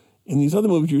 In these other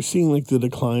movies, you're seeing the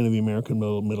decline of the American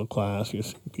middle class. You're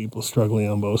seeing people struggling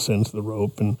on both ends of the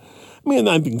rope, and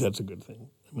I think that's a good thing.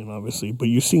 Obviously, but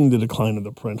you're seeing the decline of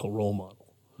the parental role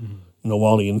model. Mm-hmm.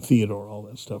 Wally and Theodore, all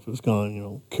that stuff is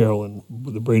gone. Carol and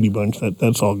the Brady Bunch,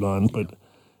 that's all gone. But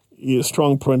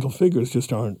strong parental figures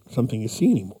just aren't something you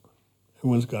see anymore.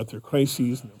 Everyone's got their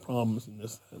crises and their problems and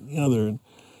this and the other, and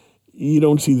you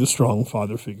don't see the strong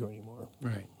father figure anymore.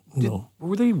 Right.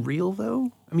 Were they real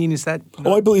though? Is that?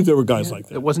 I believe there were guys like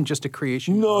that. It wasn't just a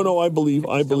creation. No. I believe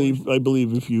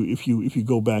if you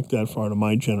go back that far to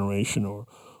my generation or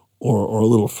a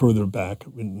little further back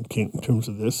in terms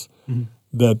of this,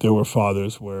 that there were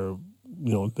fathers where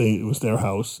it was their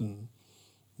house and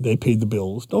they paid the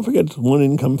bills. Don't forget, it's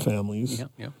one-income families.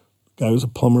 Yeah. Guy was a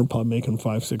plumber, probably making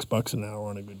 $5-6 an hour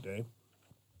on a good day.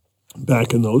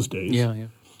 Back in those days,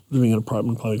 living in an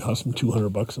apartment probably cost him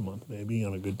 $200 a month, maybe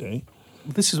on a good day.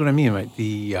 This is what I mean, right?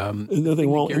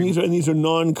 Nothing wrong, and these are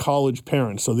non-college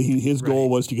parents. So his goal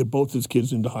was to get both his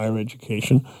kids into higher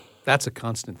education. That's a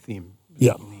constant theme.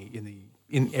 Yeah. In the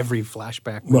in every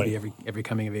flashback movie, Right. every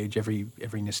coming of age, every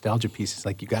nostalgia piece, it's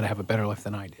like you got to have a better life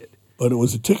than I did. But it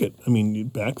was a ticket. I mean,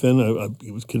 back then,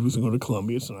 kid was going to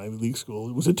Columbia. It's an Ivy League school.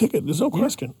 It was a ticket. There's no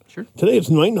question. Sure. Today, it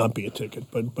might not be a ticket,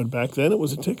 but back then, it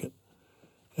was a ticket.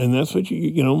 And that's what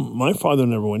my father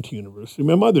never went to university.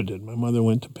 My mother did. My mother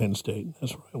went to Penn State.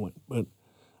 That's where I went. But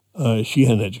she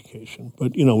had an education.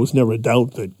 But, it was never a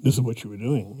doubt that this is what you were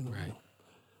doing. Right.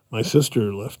 My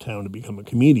sister left town to become a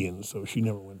comedian, so she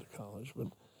never went to college. But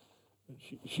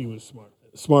she was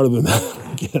smarter than that,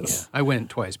 I guess. Yeah. I went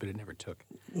twice, but it never took.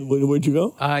 Where'd you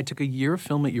go? I took a year of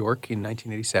film at York in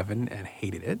 1987 and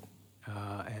hated it.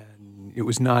 And it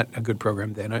was not a good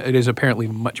program then. It is apparently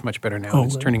much, much better now.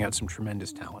 It's turning out some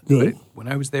tremendous talent. Good. But when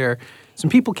I was there, some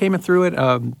people came through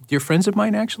it. Dear friends of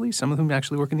mine, actually. Some of them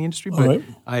actually work in the industry. But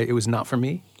it was not for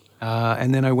me.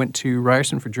 And then I went to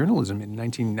Ryerson for journalism in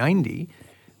 1990.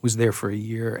 Was there for a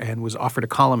year and was offered a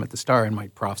column at the Star. And my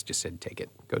profs just said, take it.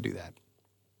 Go do that.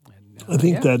 I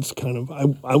think that's kind of,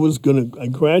 I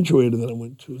graduated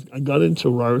and I got into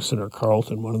Ryerson or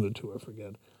Carleton, one of the two, I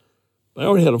forget. I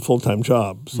already had a full-time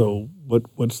job, so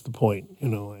what's the point? I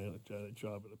had a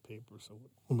job at a paper, so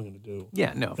what am I going to do?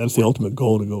 Yeah, no. That's the ultimate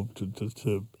goal, to go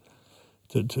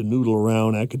to noodle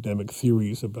around academic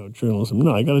theories about journalism.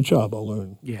 No, I got a job, I'll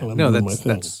learn. Yeah, I'll no, learn my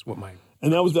thing. that's what my...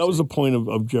 And that was the point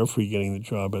of Jeffrey getting the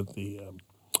job at the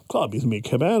club. He's made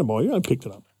Kev Adamo. Yeah, I picked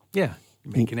it up. Yeah.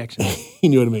 You make connections. He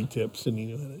knew how to make tips, and he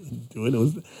knew how to do it.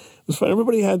 It was fun.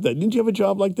 Everybody had that. Didn't you have a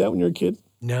job like that when you were a kid?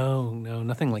 No,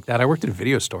 nothing like that. I worked at a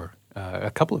video store,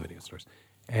 a couple of video stores,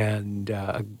 and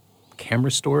a camera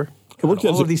store. God,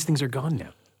 all of these things are gone now.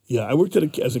 Yeah, I worked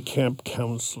as a camp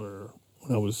counselor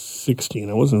when I was 16.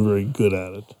 I wasn't very good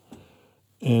at it,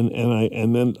 and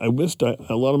then I missed.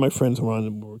 A lot of my friends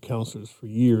were counselors for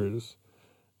years,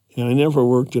 and I never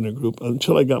worked in a group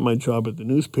until I got my job at the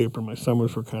newspaper. My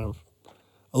summers were kind of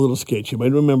a little sketchy, but I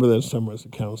remember that summer as a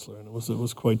counselor, and it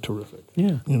was quite terrific.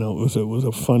 Yeah, it was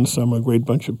a fun summer, a great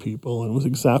bunch of people, and it was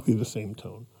exactly the same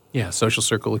tone. Yeah, social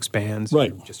circle expands.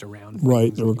 Right, just around.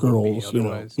 Right, there were girls.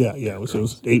 Yeah. It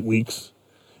was 8 weeks.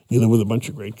 You live with a bunch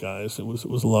of great guys. It was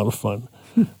a lot of fun.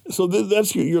 So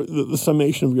that's the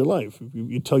summation of your life. If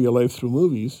you tell your life through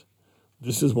movies.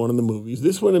 This is one of the movies.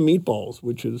 This one, Meatballs,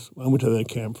 I went to that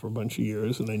camp for a bunch of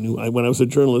years, and when I was a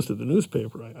journalist at the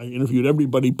newspaper, I interviewed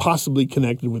everybody possibly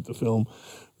connected with the film.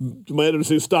 My editor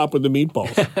said, stop with the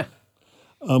meatballs.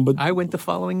 But I went the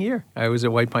following year. I was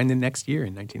at White Pine the next year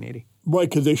in 1980. Right,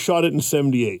 because they shot it in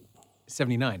 78.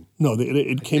 79. No,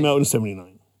 it came out in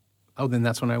 79. Oh, then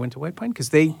that's when I went to White Pine? Because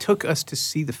they took us to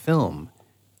see the film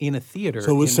in a theater.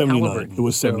 So it was in 79. Halliburton. It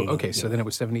was 79. So then it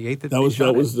was 78 that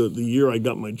was the year I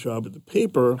got my job at the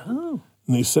paper. Oh.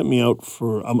 And they sent me out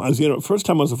for, first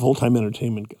time I was a full-time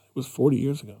entertainment guy. It was 40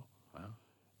 years ago. Wow.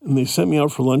 And they sent me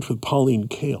out for lunch with Pauline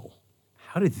Kael.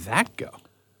 How did that go?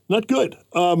 Not good.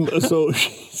 So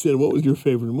she said, what was your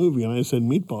favorite movie? And I said,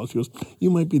 Meatballs. She goes,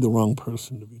 you might be the wrong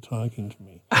person to be talking to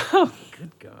me. Oh,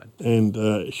 good God.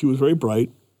 And she was very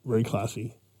bright, very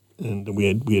classy. And we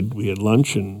had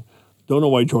lunch, and don't know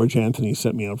why George Anthony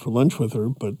sent me out for lunch with her,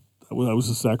 but I was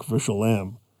a sacrificial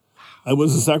lamb. I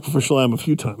was a sacrificial lamb a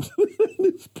few times in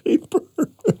this paper.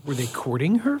 Were they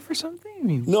courting her for something? I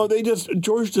mean, no,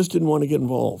 George just didn't want to get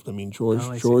involved. I mean, George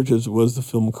was the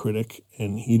film critic,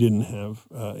 and he didn't have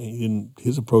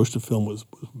his approach to film was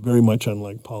very much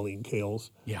unlike Pauline Kael's.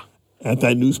 Yeah. At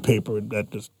that newspaper,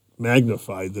 that just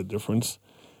magnified the difference,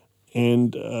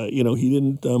 and he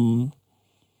didn't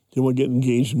want to get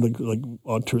engaged in like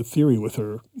auteur theory with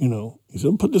her. He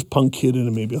said, put this punk kid in,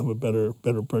 and maybe I'll have a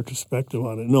better perspective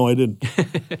on it. No, I didn't.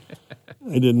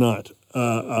 I did not.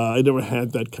 I never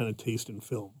had that kind of taste in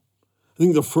film. I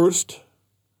think the first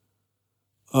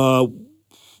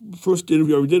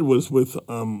interview I ever did was with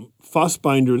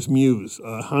Fassbinder's muse,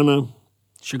 Hannah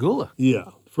Shigula.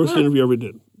 Yeah, first interview I ever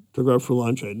did. Took her out for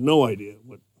lunch. I had no idea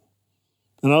what.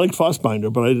 And I liked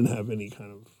Fassbinder, but I didn't have any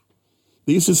kind of.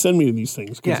 They used to send me to these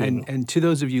things. Yeah, and to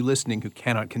those of you listening who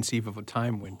cannot conceive of a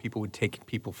time when people would take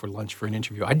people for lunch for an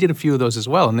interview, I did a few of those as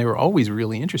well, and they were always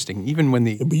really interesting, even when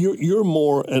the... Yeah, but you're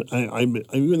more, and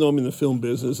even though I'm in the film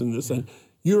business and this,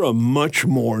 you're a much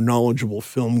more knowledgeable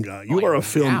film guy. You are a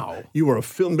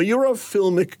film, but you're a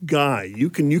filmic guy.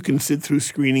 You can sit through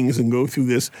screenings and go through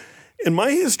this. And my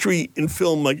history in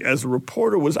film, like as a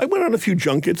reporter, was I went on a few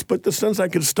junkets, but the sense I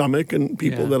could stomach and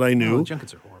people that I knew. Oh,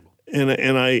 junkets are horrible.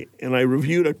 And I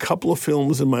reviewed a couple of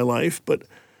films in my life, but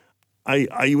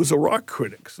I was a rock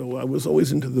critic, so I was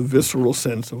always into the visceral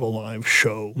sense of a live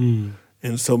show.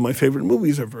 And so my favorite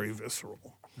movies are very visceral.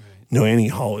 Right. Annie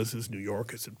Hall is as New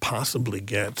York as it possibly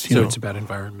gets. So it's about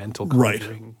environmental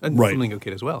conjuring. Right. And Flamingo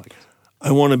Kid as well, I guess.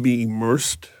 I want to be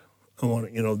immersed. I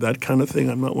want to, that kind of thing.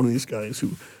 I'm not one of these guys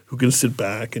who can sit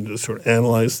back and just sort of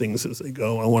analyze things as they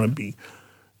go. I want to be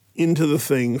into the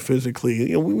thing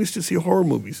physically. We used to see horror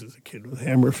movies as a kid with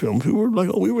Hammer Films. We were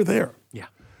like, we were there. Yeah.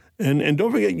 And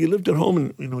don't forget, you lived at home,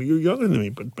 and you're younger than me,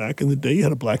 but back in the day, you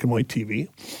had a black and white TV.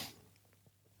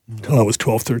 Until I was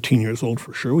 12, 13 years old,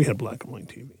 for sure, we had black and white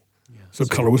TV. Yeah. So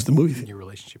color was the movie thing. Your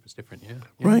relationship was different, yeah.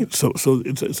 Right. So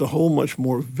it's a whole much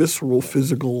more visceral,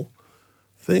 physical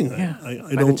thing. Yeah.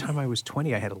 By the time I was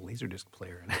 20, I had a Laserdisc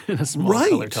player and a small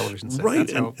color television set. Right.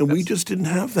 And we just didn't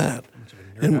have that.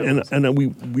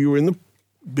 And we were in the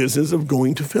business of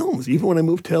going to films. Even when I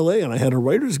moved to LA and I had a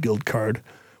Writers Guild card,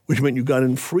 which meant you got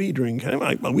in free during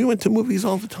we went to movies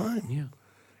all the time. Yeah.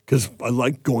 Because I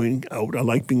liked going out. I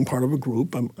liked being part of a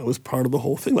group. I was part of the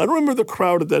whole thing. I don't remember the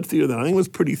crowd at that theater then. I think it was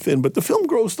pretty thin. But the film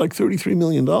grossed like $33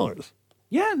 million.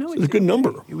 Yeah, no. So it was a good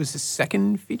number. It was his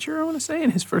second feature, I want to say,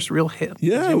 and his first real hit.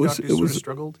 Yeah, it was. Sort of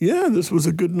struggled. Yeah, this was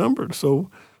a good number.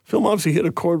 So film obviously hit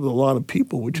a chord with a lot of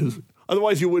people, which is...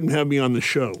 Otherwise, you wouldn't have me on the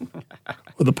show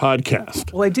or the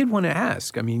podcast. Well, I did want to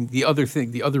ask. I mean, the other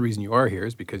reason you are here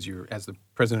is because you're, as the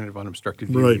president of Unobstructed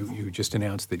View, right. you just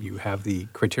announced that you have the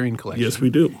Criterion Collection. Yes, we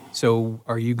do. So,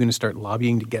 are you going to start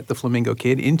lobbying to get the Flamingo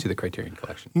Kid into the Criterion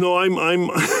Collection? No, I'm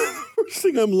first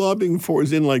thing I'm lobbying for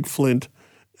is in like Flint.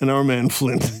 And our man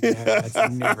Flint. Yeah, that's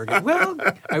never good. Well,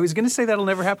 I was going to say that'll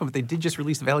never happen, but they did just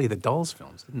release the Valley of the Dolls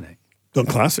films, didn't they? The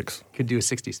classics. Could do a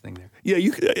 60s thing there. Yeah,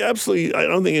 you could, absolutely. I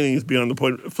don't think anything is beyond the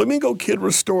point. Flamingo Kid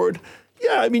restored.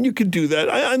 Yeah, I mean, you could do that.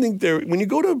 I think when you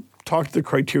go to talk to the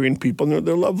Criterion people, and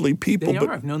they're lovely people. They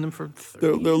are. I've known them for 30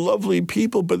 years. They're lovely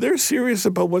people, but they're serious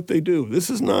about what they do. This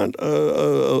is not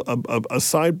a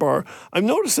sidebar. I've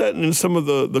noticed that in some of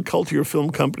the cultier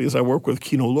film companies I work with,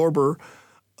 Kino Lorber,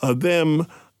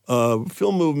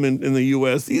 Film Movement in the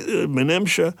U.S.,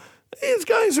 Menemsha, these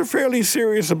guys are fairly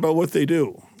serious about what they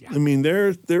do. Yeah. I mean,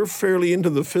 they're fairly into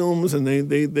the films, and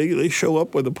they show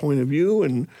up with a point of view.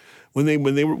 And when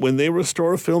they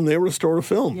restore a film, they restore a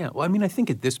film. Yeah. Well, I mean, I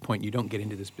think at this point you don't get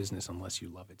into this business unless you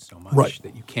love it so much right.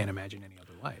 that you can't imagine any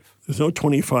other life. There's no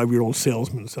 25-year-old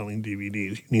salesman selling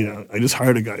DVDs. I just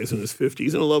hired a guy who's in his 50s.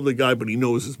 He's a lovely guy, but he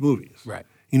knows his movies. Right.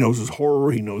 He knows his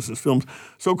horror. He knows his films.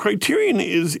 So Criterion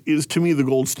is to me the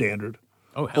gold standard.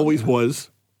 Oh, always was,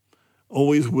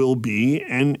 always will be,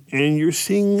 and you're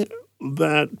seeing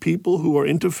that people who are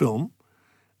into film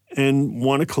and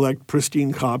want to collect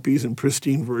pristine copies and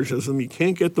pristine versions of them, you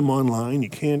can't get them online. You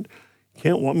can't. I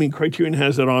mean, Criterion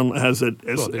has it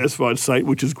SVOD site,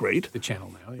 which is great. The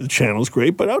channel now. Yeah. The channel's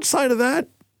great, but outside of that,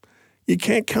 you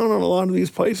can't count on a lot of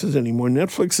these places anymore.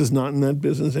 Netflix is not in that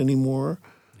business anymore.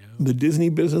 The Disney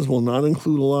business will not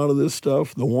include a lot of this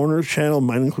stuff. The Warner channel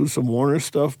might include some Warner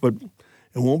stuff, but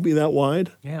it won't be that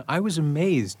wide. Yeah, I was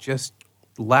amazed. Just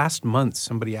last month,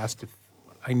 somebody asked if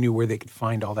I knew where they could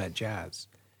find all that jazz,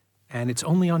 and it's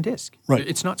only on disc. Right.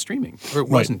 It's not streaming, or it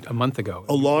wasn't a month ago.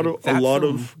 A lot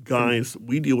of guys.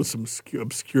 We deal with some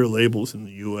obscure labels in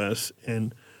the U.S.,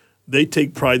 and they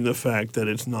take pride in the fact that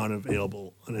it's not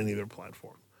available on any other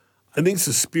platform. I think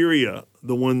Suspiria,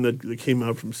 the one that came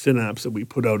out from Synapse that we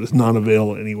put out, is not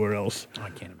available anywhere else.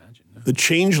 I can't imagine. No. The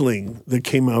Changeling that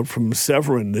came out from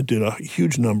Severin that did a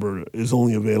huge number is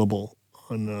only available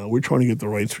on. We're trying to get the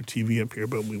rights for TV up here,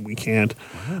 but we can't.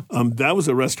 Wow. That was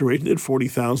a restoration. They did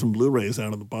 40,000 Blu-rays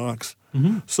out of the box.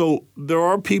 Mm-hmm. So there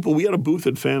are people. We had a booth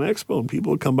at Fan Expo, and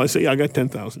people would come by and say, "Yeah, I got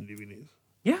 10,000 DVDs."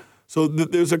 Yeah. So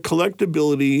there's a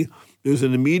collectability. There's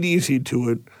an immediacy to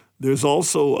it. There's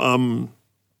also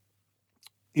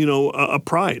a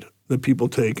pride that people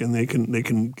take, and they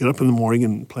can get up in the morning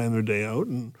and plan their day out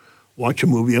and watch a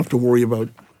movie. You have to worry about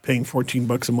paying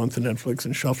 $14 a month to Netflix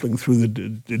and shuffling through the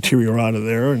deteriorata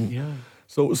there. And yeah.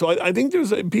 So I think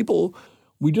there's people.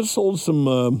 We just sold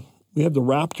some. We have the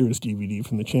Raptors DVD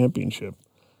from the championship,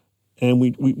 and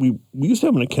we used to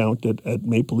have an account at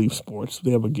Maple Leaf Sports.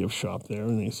 They have a gift shop there,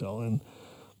 and they sell. And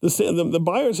the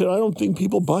buyer said, "I don't think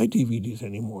people buy DVDs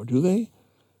anymore, do they?"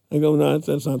 I go, no,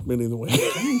 that's not really the way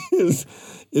it is.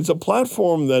 It's a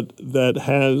platform that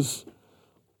has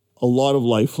a lot of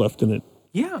life left in it.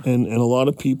 Yeah. And a lot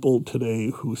of people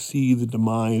today who see the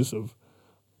demise of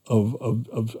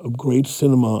great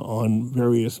cinema on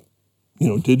various,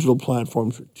 digital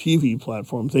platforms or TV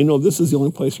platforms, they know this is the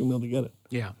only place you're going to be able to get it.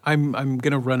 Yeah, I'm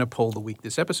going to run a poll the week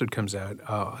this episode comes out,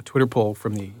 a Twitter poll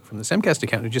from the Semcast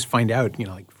account to just find out,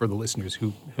 for the listeners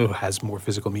who has more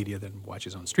physical media than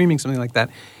watches on streaming, something like that.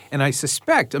 And I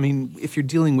suspect, if you're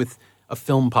dealing with a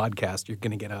film podcast, you're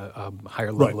going to get a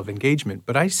higher level of engagement.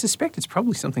 But I suspect it's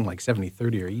probably something like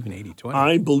 70-30 or even 80-20.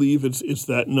 I believe it's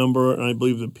that number, and I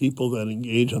believe the people that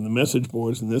engage on the message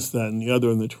boards and this, that, and the other,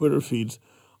 and the Twitter feeds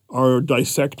are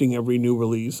dissecting every new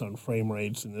release on frame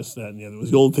rates and this, that, and the other. It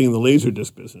was the old thing in the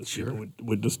Laserdisc business. Sure. People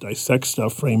would just dissect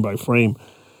stuff frame by frame.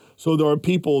 So there are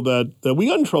people that we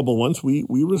got in trouble once. We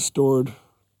restored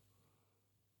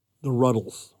the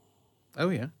Ruddles. Oh,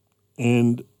 yeah.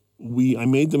 And I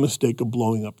made the mistake of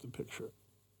blowing up the picture,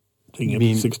 taking it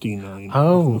to 16:9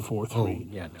 Oh, 4:3. oh,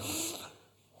 yeah,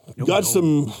 no. Got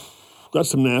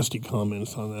some nasty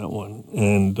comments on that one,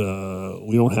 and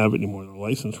we don't have it anymore. The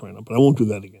license ran up, but I won't do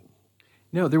that again.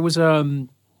 No, there was Tony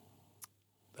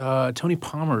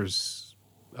Palmer's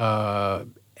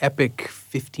epic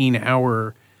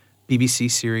 15-hour BBC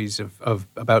series of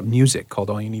about music called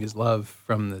All You Need Is Love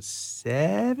from the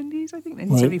 70s, I think,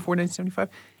 1974, 1975.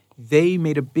 They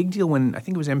made a big deal when, I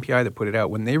think it was MPI that put it out.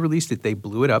 When they released it, they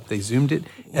blew it up, they zoomed it,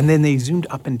 and then they zoomed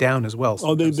up and down as well.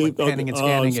 So they panning and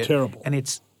scanning it's terrible. And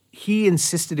he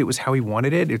insisted it was how he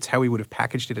wanted it. It's how he would have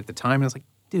packaged it at the time. And I was like,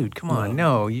 dude, come on,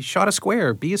 no, you shot a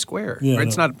square, be a square. Yeah, right?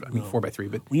 It's not, 4x3,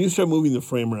 but when you start moving the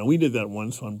frame around, we did that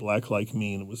once on Black Like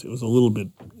Me, and it was a little bit.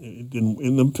 It didn't.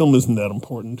 And the film isn't that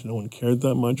important. No one cared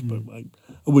that much, but I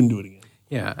wouldn't do it again.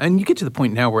 Yeah, and you get to the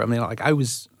point now where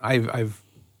I've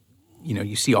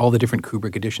you see all the different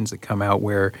Kubrick editions that come out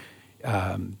where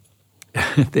Tony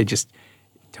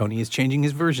is changing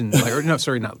his version.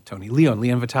 Not Tony.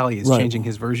 Leon Vitali is changing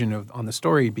his version on the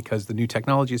story because the new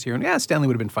technology is here. And Stanley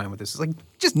would have been fine with this. It's like,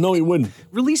 just no, he wouldn't.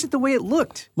 Release it the way it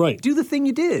looked. Right. Do the thing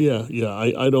you did. Yeah.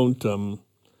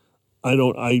 I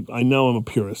now I'm a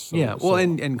purist. So,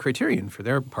 and Criterion for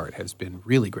their part has been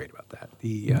really great about that.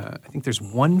 I think there's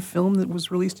one film that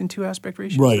was released in 2 aspect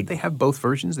ratios. Right. But they have both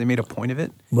versions. They made a point of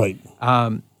it. Right.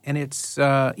 And it's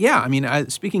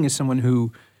speaking as someone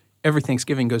who every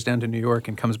Thanksgiving goes down to New York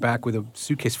and comes back with a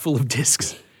suitcase full of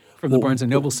discs from the Barnes &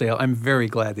 Noble sale, I'm very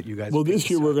glad that you guys. Well, this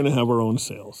year we're going to have our own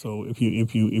sale. So if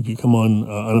you come on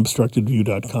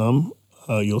unobstructedview.com,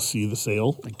 you'll see the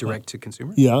sale. Like direct to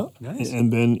consumer? Yeah. Nice.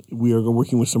 And then we are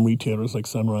working with some retailers like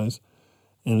Sunrise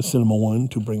and Cinema One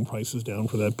to bring prices down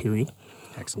for that period.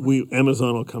 Excellent.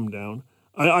 Amazon will come down.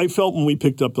 I felt when we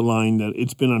picked up the line that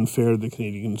it's been unfair to the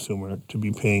Canadian consumer to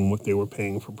be paying what they were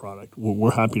paying for product. We're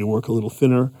happy to work a little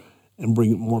thinner and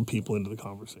bring more people into the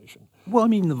conversation. Well,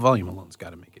 the volume alone's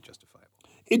got to make it justifiable.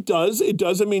 It does. It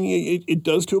does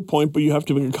to a point, but you have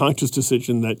to make a conscious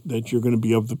decision that you're going to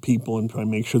be of the people and try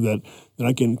and make sure that they're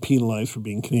not getting penalized for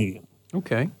being Canadian.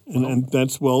 Okay. And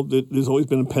that's, there's always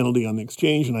been a penalty on the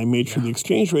exchange, and I made sure the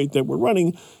exchange rate that we're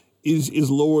running is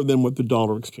lower than what the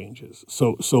dollar exchange is.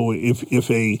 So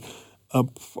if a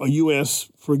U.S.,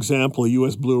 for example, a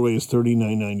U.S. Blu-ray is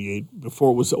 $39.98, before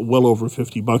it was well over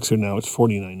 $50, and now it's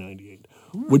 $49.98,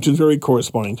 which is very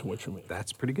corresponding to what you're making.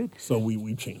 That's pretty good. So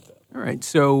we changed that. All right.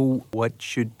 So what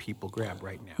should people grab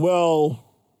right now? Well,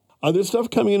 there's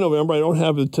stuff coming in November. I don't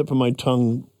have the tip of my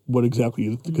tongue what exactly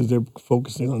is because they're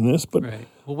focusing on this. But right.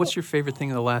 Well, what's your favorite thing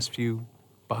in the last few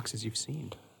boxes you've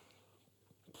seen?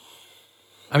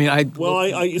 I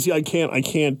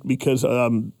can't because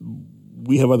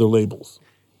we have other labels.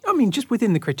 Just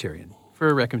within the Criterion for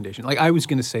a recommendation. Like I was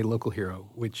going to say Local Hero,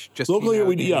 which just Local Hero.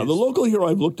 The Local Hero.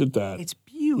 I've looked at that. It's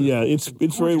beautiful. Yeah, it's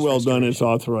very well done. It's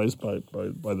authorized by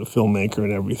the filmmaker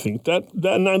and everything. That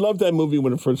and I loved that movie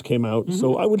when it first came out. Mm-hmm.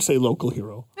 So I would say Local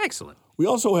Hero. Excellent. We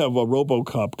also have a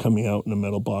RoboCop coming out in a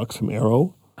metal box from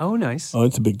Arrow. Oh, nice. Oh,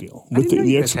 it's a big deal. I didn't know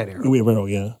you guys had Arrow. We have Arrow,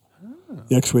 yeah.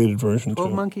 The X-rated version 12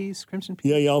 too. Monkeys, Crimson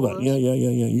Peak. Yeah, all that. Yeah.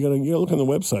 You gotta look on the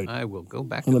website. I will go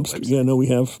back to the website. Yeah, no, we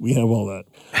have all that.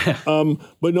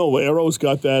 But no, Arrow's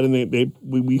got that, and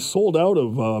we sold out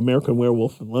of American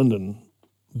Werewolf in London.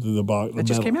 That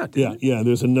just came out. Didn't it? Yeah.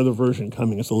 There's another version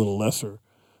coming. It's a little lesser,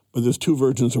 but there's 2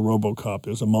 versions of RoboCop.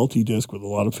 There's a multi-disc with a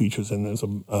lot of features, and there's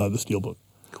the Steelbook.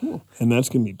 Cool. And that's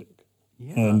gonna be big.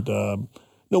 Yeah. And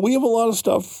no, we have a lot of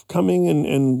stuff coming,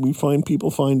 and we find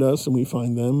people find us, and we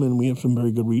find them, and we have some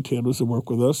very good retailers that work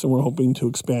with us, and we're hoping to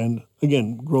expand,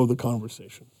 again, grow the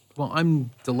conversation. Well,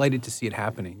 I'm delighted to see it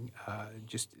happening.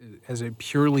 Just as a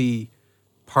purely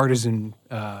partisan,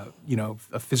 a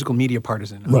physical media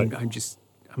partisan. Right.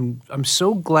 I'm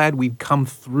so glad we've come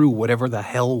through whatever the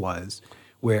hell was,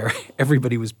 where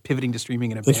everybody was pivoting to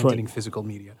streaming and abandoning physical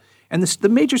media. And the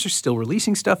majors are still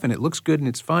releasing stuff, and it looks good, and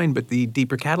it's fine, but the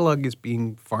deeper catalog is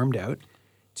being farmed out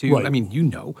to,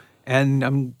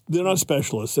 and they're not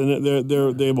specialists, and they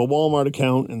have a Walmart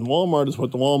account, and Walmart is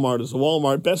what the Walmart is. The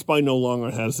Walmart, Best Buy no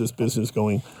longer has this business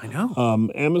going. I know.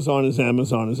 Amazon is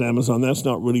Amazon. That's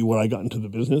not really what I got into the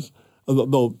business.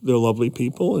 Although they're lovely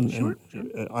people, and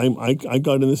I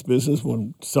got in this business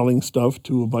when selling stuff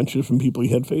to a bunch of different people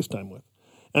you had FaceTime with,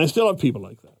 and I still have people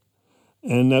like that,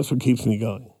 and that's what keeps me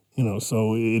going.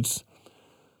 So it's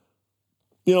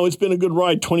been a good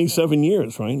ride. 27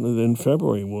 years, right? In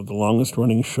February, the longest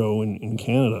running show in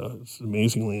Canada. It's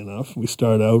amazingly enough. We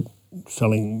started out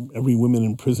selling every women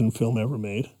in prison film ever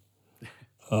made.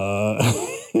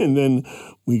 And then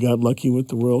we got lucky with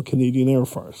the Royal Canadian Air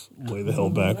Force way the hell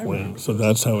back when. So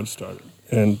that's how it started.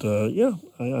 And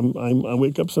I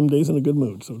wake up some days in a good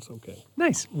mood, so it's okay.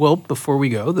 Nice. Well, before we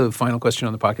go, the final question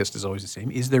on the podcast is always the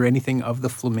same. Is there anything of the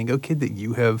Flamingo Kid that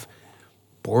you have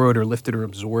borrowed or lifted or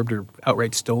absorbed or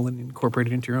outright stolen and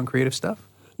incorporated into your own creative stuff?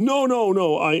 No.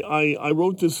 I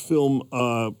wrote this film,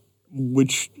 I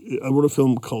wrote a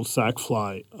film called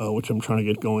Sackfly, which I'm trying to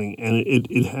get going, and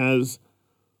it has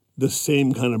the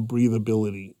same kind of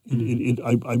breathability.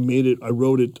 I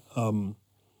wrote it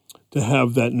to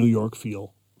have that New York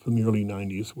feel from the early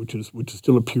 '90s, which is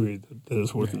still a period that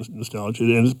is worth nostalgia.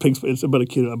 And it's about a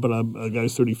guy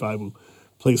who's 35 who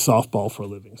plays softball for a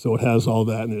living. So it has all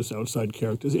that, and there's outside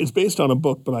characters. It's based on a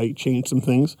book, but I changed some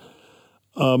things.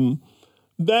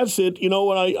 That's it. You know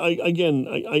what?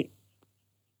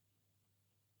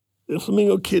 The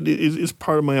Flamingo Kid is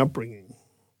part of my upbringing.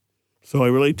 So I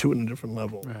relate to it in a different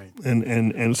level. Right.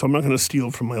 And so I'm not going to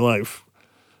steal from my life.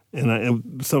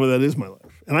 And some of that is my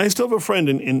life. And I still have a friend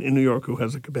in New York who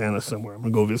has a cabana somewhere. I'm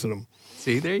going to go visit him.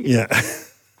 See, there you go. Yeah.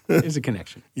 There's a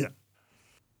connection. Yeah.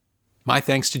 My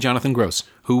thanks to Jonathan Gross,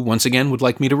 who once again would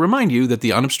like me to remind you that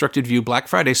the Unobstructed View Black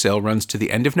Friday sale runs to the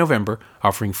end of November,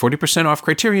 offering 40% off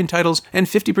Criterion titles and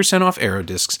 50% off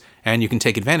Aerodiscs, and you can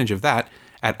take advantage of that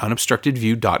at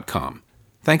unobstructedview.com.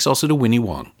 Thanks also to Winnie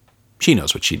Wong. She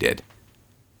knows what she did.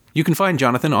 You can find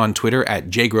Jonathan on Twitter at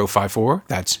jgro54,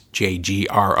 that's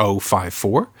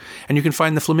JGRO54, and you can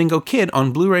find The Flamingo Kid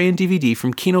on Blu-ray and DVD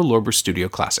from Kino Lorber Studio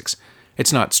Classics.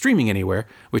 It's not streaming anywhere,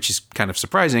 which is kind of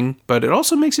surprising, but it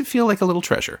also makes it feel like a little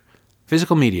treasure.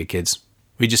 Physical media, kids.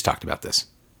 We just talked about this.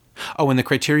 Oh, and the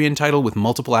Criterion title with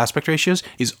multiple aspect ratios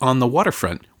is On the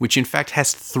Waterfront, which in fact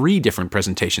has 3 different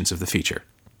presentations of the feature.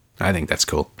 I think that's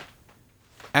cool.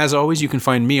 As always, you can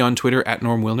find me on Twitter at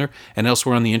Norm Wilner and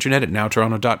elsewhere on the internet at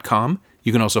nowtoronto.com.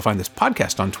 You can also find this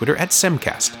podcast on Twitter at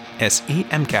Semcast,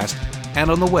 S-E-M-Cast,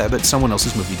 and on the web at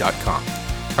someoneelsesmovie.com.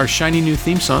 Our shiny new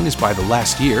theme song is by The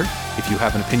Last Year. If you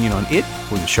have an opinion on it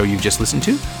or the show you've just listened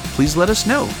to, please let us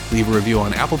know. Leave a review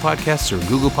on Apple Podcasts or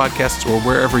Google Podcasts or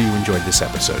wherever you enjoyed this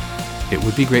episode. It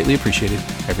would be greatly appreciated.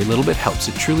 Every little bit helps.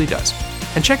 It truly does.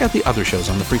 And check out the other shows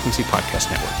on the Frequency Podcast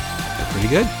Network. They're pretty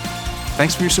good.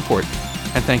 Thanks for your support,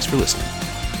 and thanks for listening.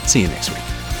 See you next week.